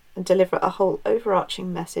and deliver a whole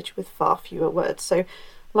overarching message with far fewer words. So,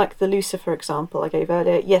 like the Lucifer example I gave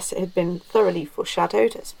earlier, yes, it had been thoroughly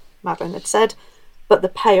foreshadowed, as Madeline had said, but the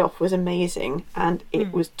payoff was amazing and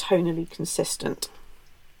it was tonally consistent.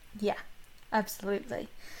 Yeah, absolutely.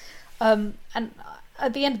 And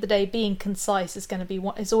at the end of the day, being concise is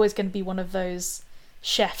always going to be one of those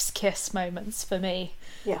chef's kiss moments for me.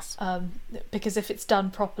 Yes. Because if it's done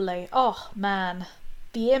properly, oh man,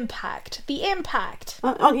 the impact.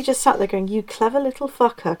 Aren't you just sat there going, you clever little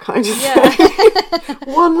fucker, kind of yeah.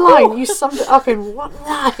 thing? One line, you summed it up in one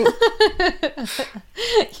line.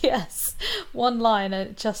 Yes, one line,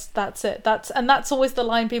 and that's it. That's always the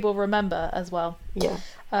line people remember as well. Yeah.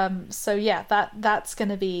 So yeah, that's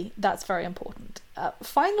very important.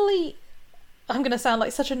 Finally, I'm going to sound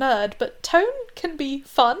like such a nerd, but tone can be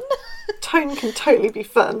fun. Tone can totally be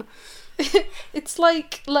fun. It's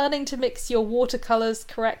like learning to mix your watercolours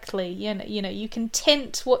correctly. You can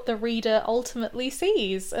tint what the reader ultimately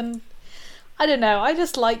sees, and I don't know, I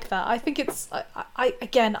just like that. I think it's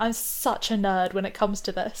I'm such a nerd when it comes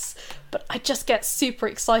to this, but I just get super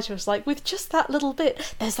excited. It's like, with just that little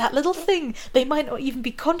bit, there's that little thing, they might not even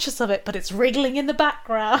be conscious of it, but it's wriggling in the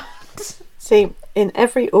background. See, in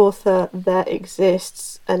every author there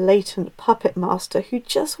exists a latent puppet master who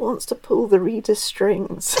just wants to pull the reader's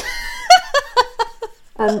strings.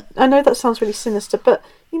 And I know that sounds really sinister, but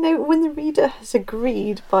when the reader has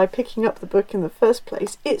agreed by picking up the book in the first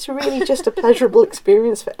place, it's really just a pleasurable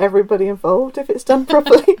experience for everybody involved if it's done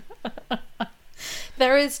properly.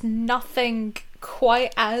 There is nothing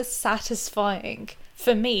quite as satisfying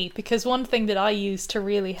for me, because one thing that I use to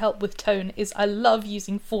really help with tone is I love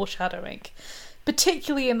using foreshadowing,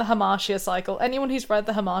 particularly in the Hamartia cycle. Anyone who's read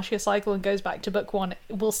the Hamartia cycle and goes back to book 1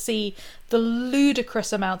 will see the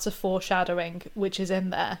ludicrous amounts of foreshadowing which is in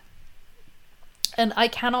there. And I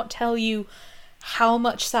cannot tell you how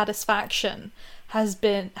much satisfaction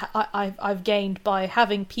I've gained by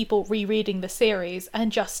having people rereading the series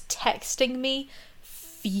and just texting me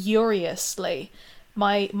furiously.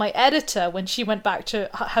 My editor, when she went back to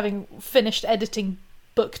having finished editing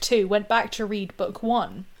book 2, went back to read book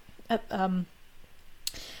 1.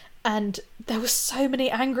 And there were so many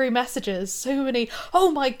angry messages, so many,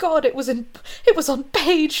 oh my god, it was on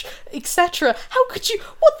page, etc. How could you,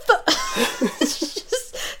 what the,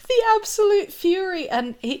 just the absolute fury.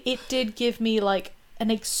 And it did give me like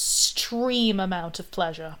an extreme amount of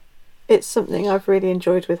pleasure. It's something I've really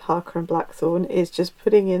enjoyed with Harker and Blackthorn, is just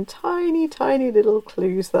putting in tiny, tiny little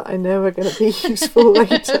clues that I know are going to be useful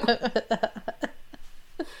later.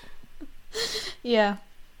 Yeah.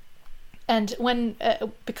 And when,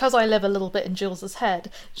 because I live a little bit in Jules's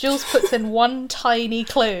head, Jules puts in one tiny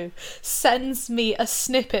clue, sends me a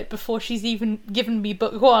snippet before she's even given me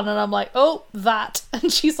book 1, and I'm like, oh, that.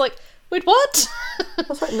 And she's like, wait, what? I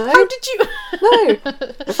was like, no. How did you? No.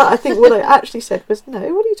 In fact, I think what I actually said was, no,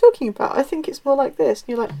 what are you talking about? I think it's more like this. And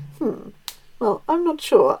you're like, well, I'm not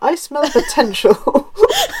sure. I smell potential.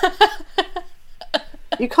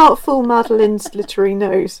 You can't fool Madeline's glittery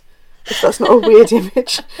nose, if that's not a weird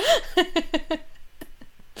image.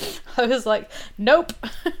 I was like, nope.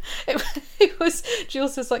 It was,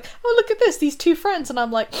 Jules was like, oh, look at this, these two friends. And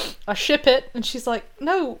I'm like, I ship it. And she's like,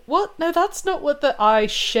 no, what? No, that's not what I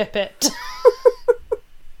ship it.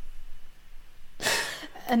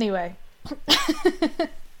 Anyway.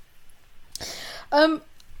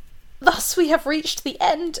 thus we have reached the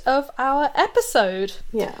end of our episode.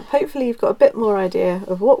 Yeah, hopefully you've got a bit more idea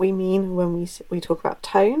of what we mean when we talk about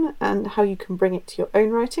tone and how you can bring it to your own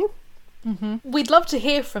writing. We'd love to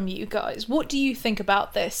hear from you guys. What do you think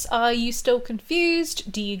about this? Are you still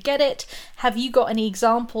confused? Do you get it? Have you got any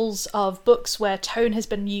examples of books where tone has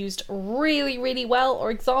been used really, really well,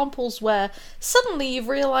 or examples where suddenly you've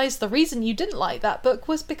realised the reason you didn't like that book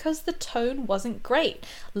was because the tone wasn't great?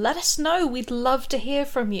 Let us know. We'd love to hear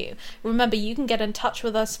from you. Remember, you can get in touch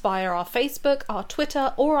with us via our Facebook, our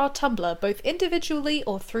Twitter, or our Tumblr, both individually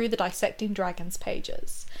or through the Dissecting Dragons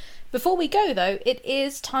pages. Before we go, though, it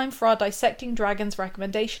is time for our Dissecting Dragons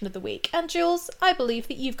recommendation of the week. And Jules, I believe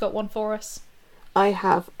that you've got one for us. I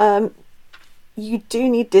have. You do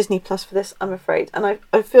need Disney Plus for this, I'm afraid. And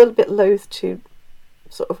I feel a bit loath to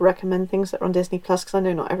sort of recommend things that are on Disney Plus because I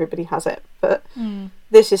know not everybody has it. But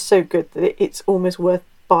this is so good that it's almost worth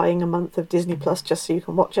buying a month of Disney Plus just so you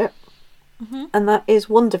can watch it. And that is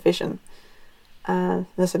WandaVision.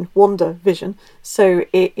 There's a WandaVision, so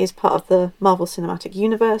it is part of the Marvel Cinematic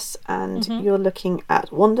Universe, and you're looking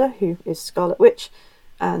at Wanda, who is Scarlet Witch,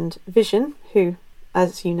 and Vision, who,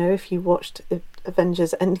 as you know if you watched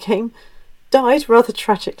Avengers Endgame, died rather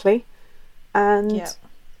tragically. And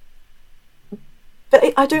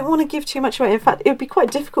but I don't want to give too much away. In fact, it would be quite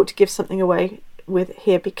difficult to give something away with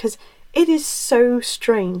here because it is so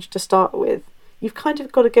strange to start with. You've kind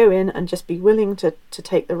of got to go in and just be willing to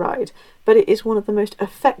take the ride. But it is one of the most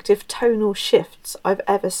effective tonal shifts I've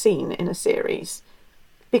ever seen in a series.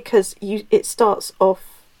 Because it starts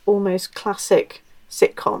off almost classic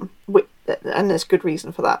sitcom, and there's good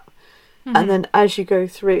reason for that. And then as you go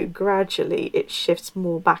through, gradually it shifts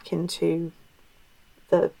more back into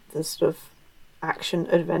the sort of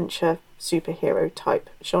action-adventure superhero type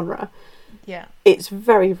genre. Yeah. It's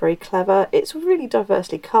very, very clever. It's really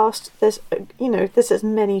diversely cast. There's as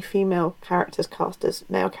many female characters cast as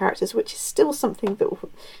male characters, which is still something that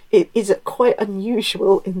it is quite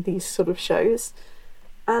unusual in these sort of shows.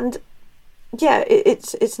 And yeah,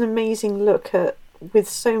 it's an amazing look at, with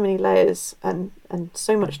so many layers and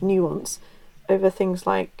so much nuance over things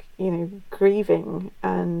like, grieving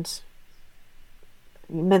and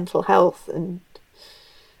mental health and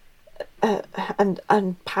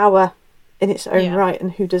power in its own right,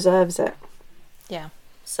 and who deserves it. Yeah.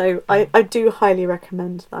 So I do highly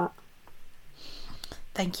recommend that.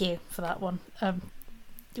 Thank you for that one.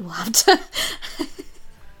 You'll have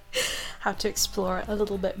to explore it a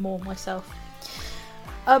little bit more myself.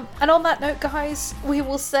 And on that note, guys, we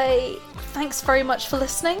will say thanks very much for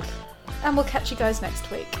listening, and we'll catch you guys next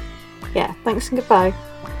week. Yeah, thanks and goodbye.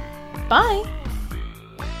 Bye.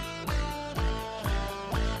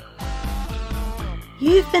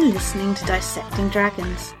 You've been listening to Dissecting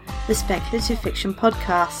Dragons, the speculative fiction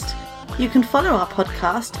podcast. You can follow our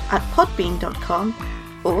podcast at podbean.com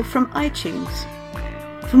or from iTunes.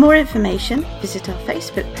 For more information, visit our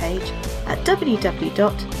Facebook page at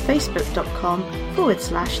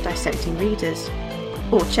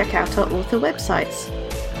www.facebook.com/dissectingreaders, or check out our author websites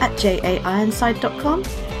at jaironside.com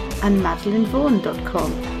and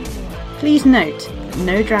madeleinevaughan.com. Please note,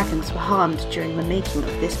 no dragons were harmed during the making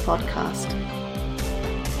of this podcast.